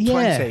the top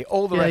 20,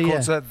 all the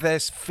records are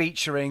this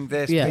featuring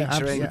this,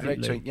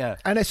 featuring. Yeah,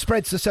 and it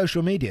spreads to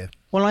social media.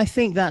 Well, I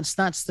think that's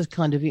the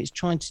kind of, it's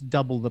trying to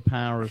double the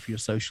power of your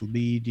social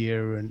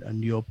media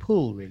and your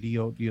pull, really,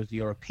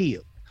 your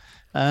appeal.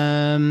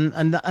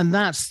 And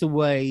that's the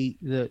way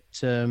that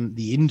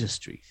the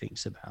industry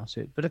thinks about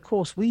it. But of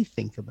course, we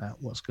think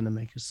about what's going to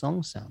make a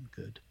song sound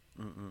good.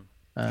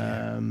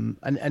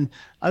 And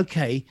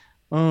okay,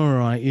 all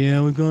right,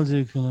 we're going to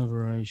do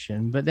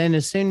collaboration. But then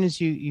as soon as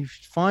you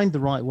find the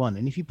right one,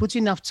 and if you put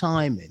enough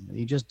time in, and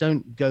you just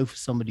don't go for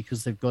somebody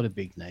because they've got a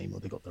big name or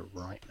they've got the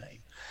right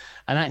name,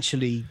 and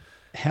actually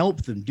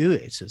help them do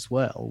it as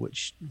well,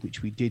 which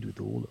we did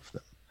with all of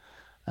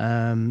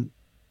them,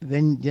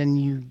 then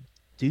you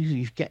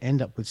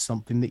end up with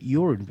something that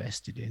you're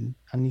invested in,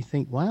 and you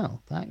think,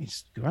 wow, that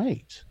is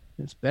great.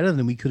 It's better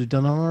than we could have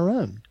done on our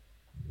own.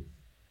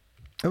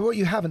 And what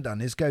you haven't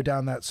done is go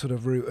down that sort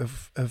of route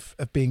of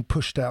being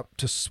pushed out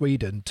to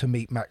Sweden to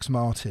meet Max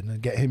Martin and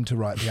get him to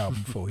write the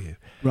album for you.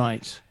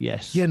 Right,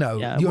 yes. You're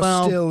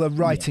still a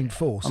writing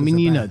force. I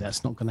mean,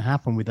 that's not going to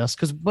happen with us,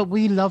 but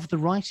we love the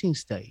writing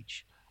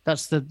stage.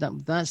 That's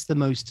the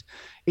most,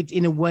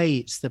 in a way,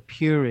 it's the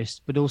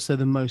purest, but also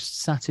the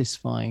most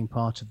satisfying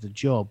part of the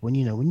job. When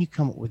you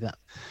come up with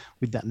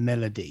that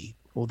melody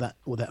or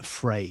that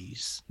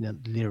phrase,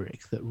 that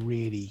lyric that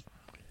really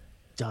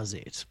does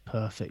it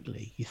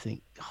perfectly, you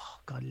think, oh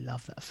God, I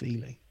love that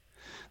feeling.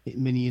 I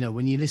mean,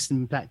 when you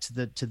listen back to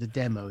the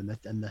demo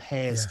and the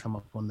hairs come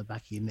up on the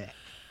back of your neck,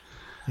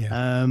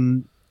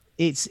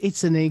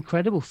 it's an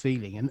incredible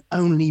feeling, and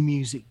only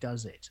music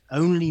does it.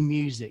 Only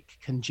music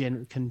can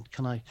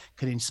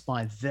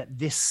inspire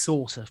this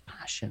sort of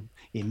passion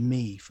in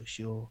me, for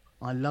sure.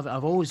 I love it.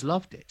 I've always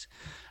loved it,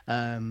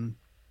 and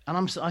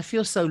I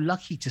feel so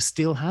lucky to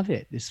still have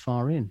it this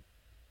far in.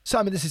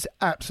 Simon, this is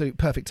absolute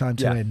perfect time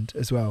to end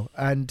as well,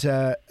 and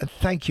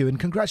thank you and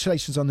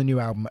congratulations on the new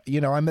album.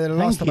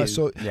 Last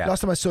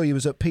time I saw you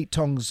was at Pete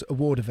Tong's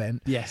award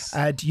event. Yes,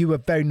 and you were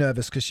very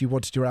nervous because you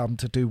wanted your album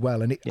to do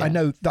well, and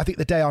I think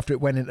the day after it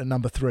went in at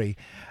number 3,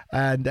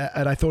 and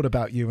I thought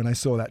about you when I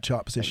saw that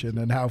chart position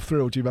and how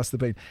thrilled you must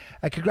have been.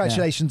 And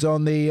congratulations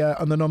on the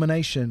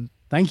nomination.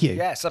 Thank you.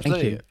 Yes,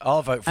 absolutely.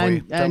 I'll vote for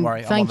you. Don't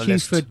worry. I'm on the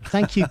list.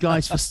 Thank you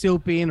guys for still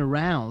being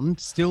around,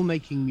 still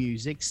making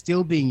music,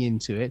 still being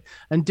into it,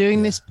 and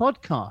doing this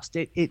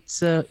podcast.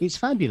 It's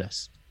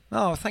fabulous.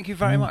 Oh, thank you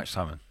very much,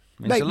 Simon.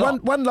 Mate,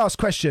 one last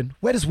question.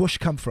 Where does whoosh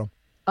come from?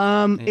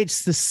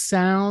 It's the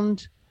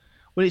sound.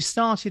 Well, it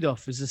started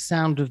off as the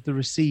sound of the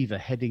receiver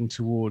heading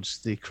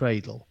towards the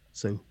cradle.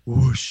 So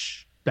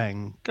whoosh,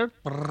 bang.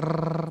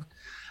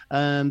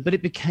 But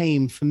it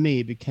became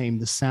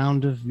the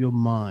sound of your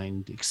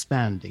mind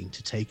expanding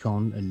to take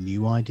on a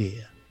new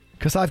idea.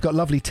 Because I've got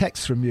lovely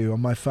texts from you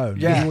on my phone.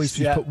 Yes, you always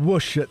put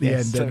whoosh at the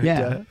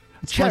end.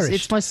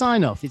 It's my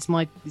sign off. It's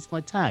my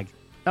tag.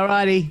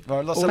 Alrighty.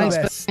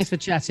 Thanks for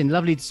chatting.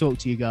 Lovely to talk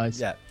to you guys.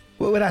 Yeah.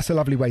 Well, that's a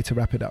lovely way to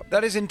wrap it up.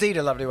 That is indeed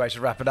a lovely way to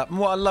wrap it up. And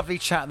what a lovely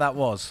chat that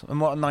was. And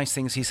what nice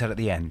things he said at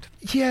the end.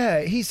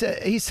 Yeah, he's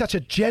such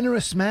a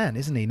generous man,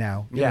 isn't he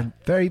now? Yeah.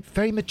 Very,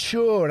 very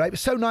mature. It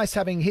was so nice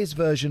having his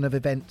version of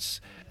events,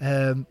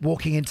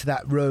 walking into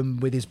that room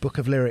with his book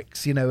of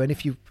lyrics, and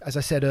if you, as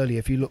I said earlier,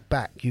 if you look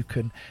back, you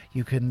can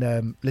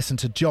listen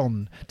to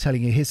John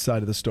telling you his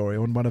side of the story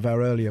on one of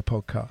our earlier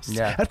podcasts.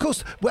 Yeah. And of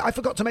course, I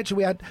forgot to mention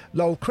we had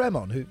Lol Creme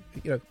on, who,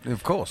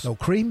 Of course. Lol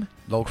Cream?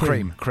 Lol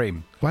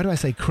Cream. Why do I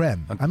say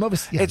creme? I'm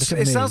obviously. Yeah,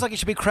 it sounds like it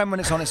should be creme when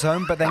it's on its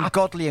own, but then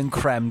Godly and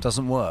creme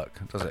doesn't work,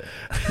 does it?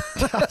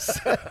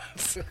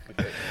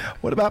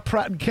 What about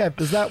Pratt and Kev?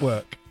 Does that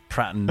work?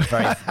 Pratt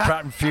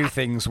and few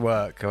things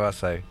work, I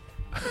say.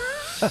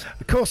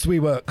 Of course we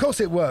work. Of course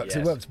it works.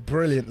 Yes. It works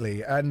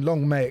brilliantly, and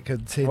long may it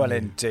continue. Well,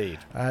 indeed.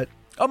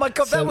 Oh my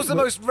God, that was the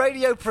most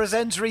radio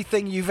presenter-y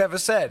thing you've ever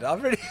said. I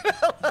really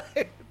felt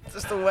like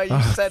just the way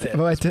you said it.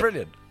 It's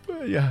brilliant.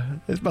 Yeah,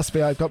 it must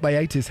be I've got my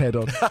 80s head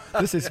on.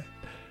 This is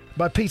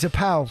my Peter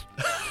Powell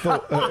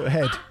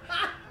head.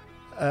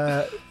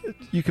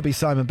 You could be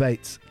Simon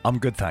Bates. I'm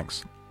good,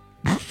 thanks.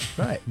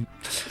 Right.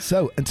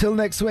 So, until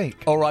next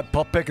week. All right,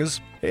 pop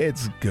pickers.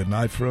 It's good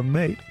night from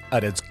me.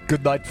 And it's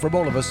good night from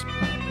all of us.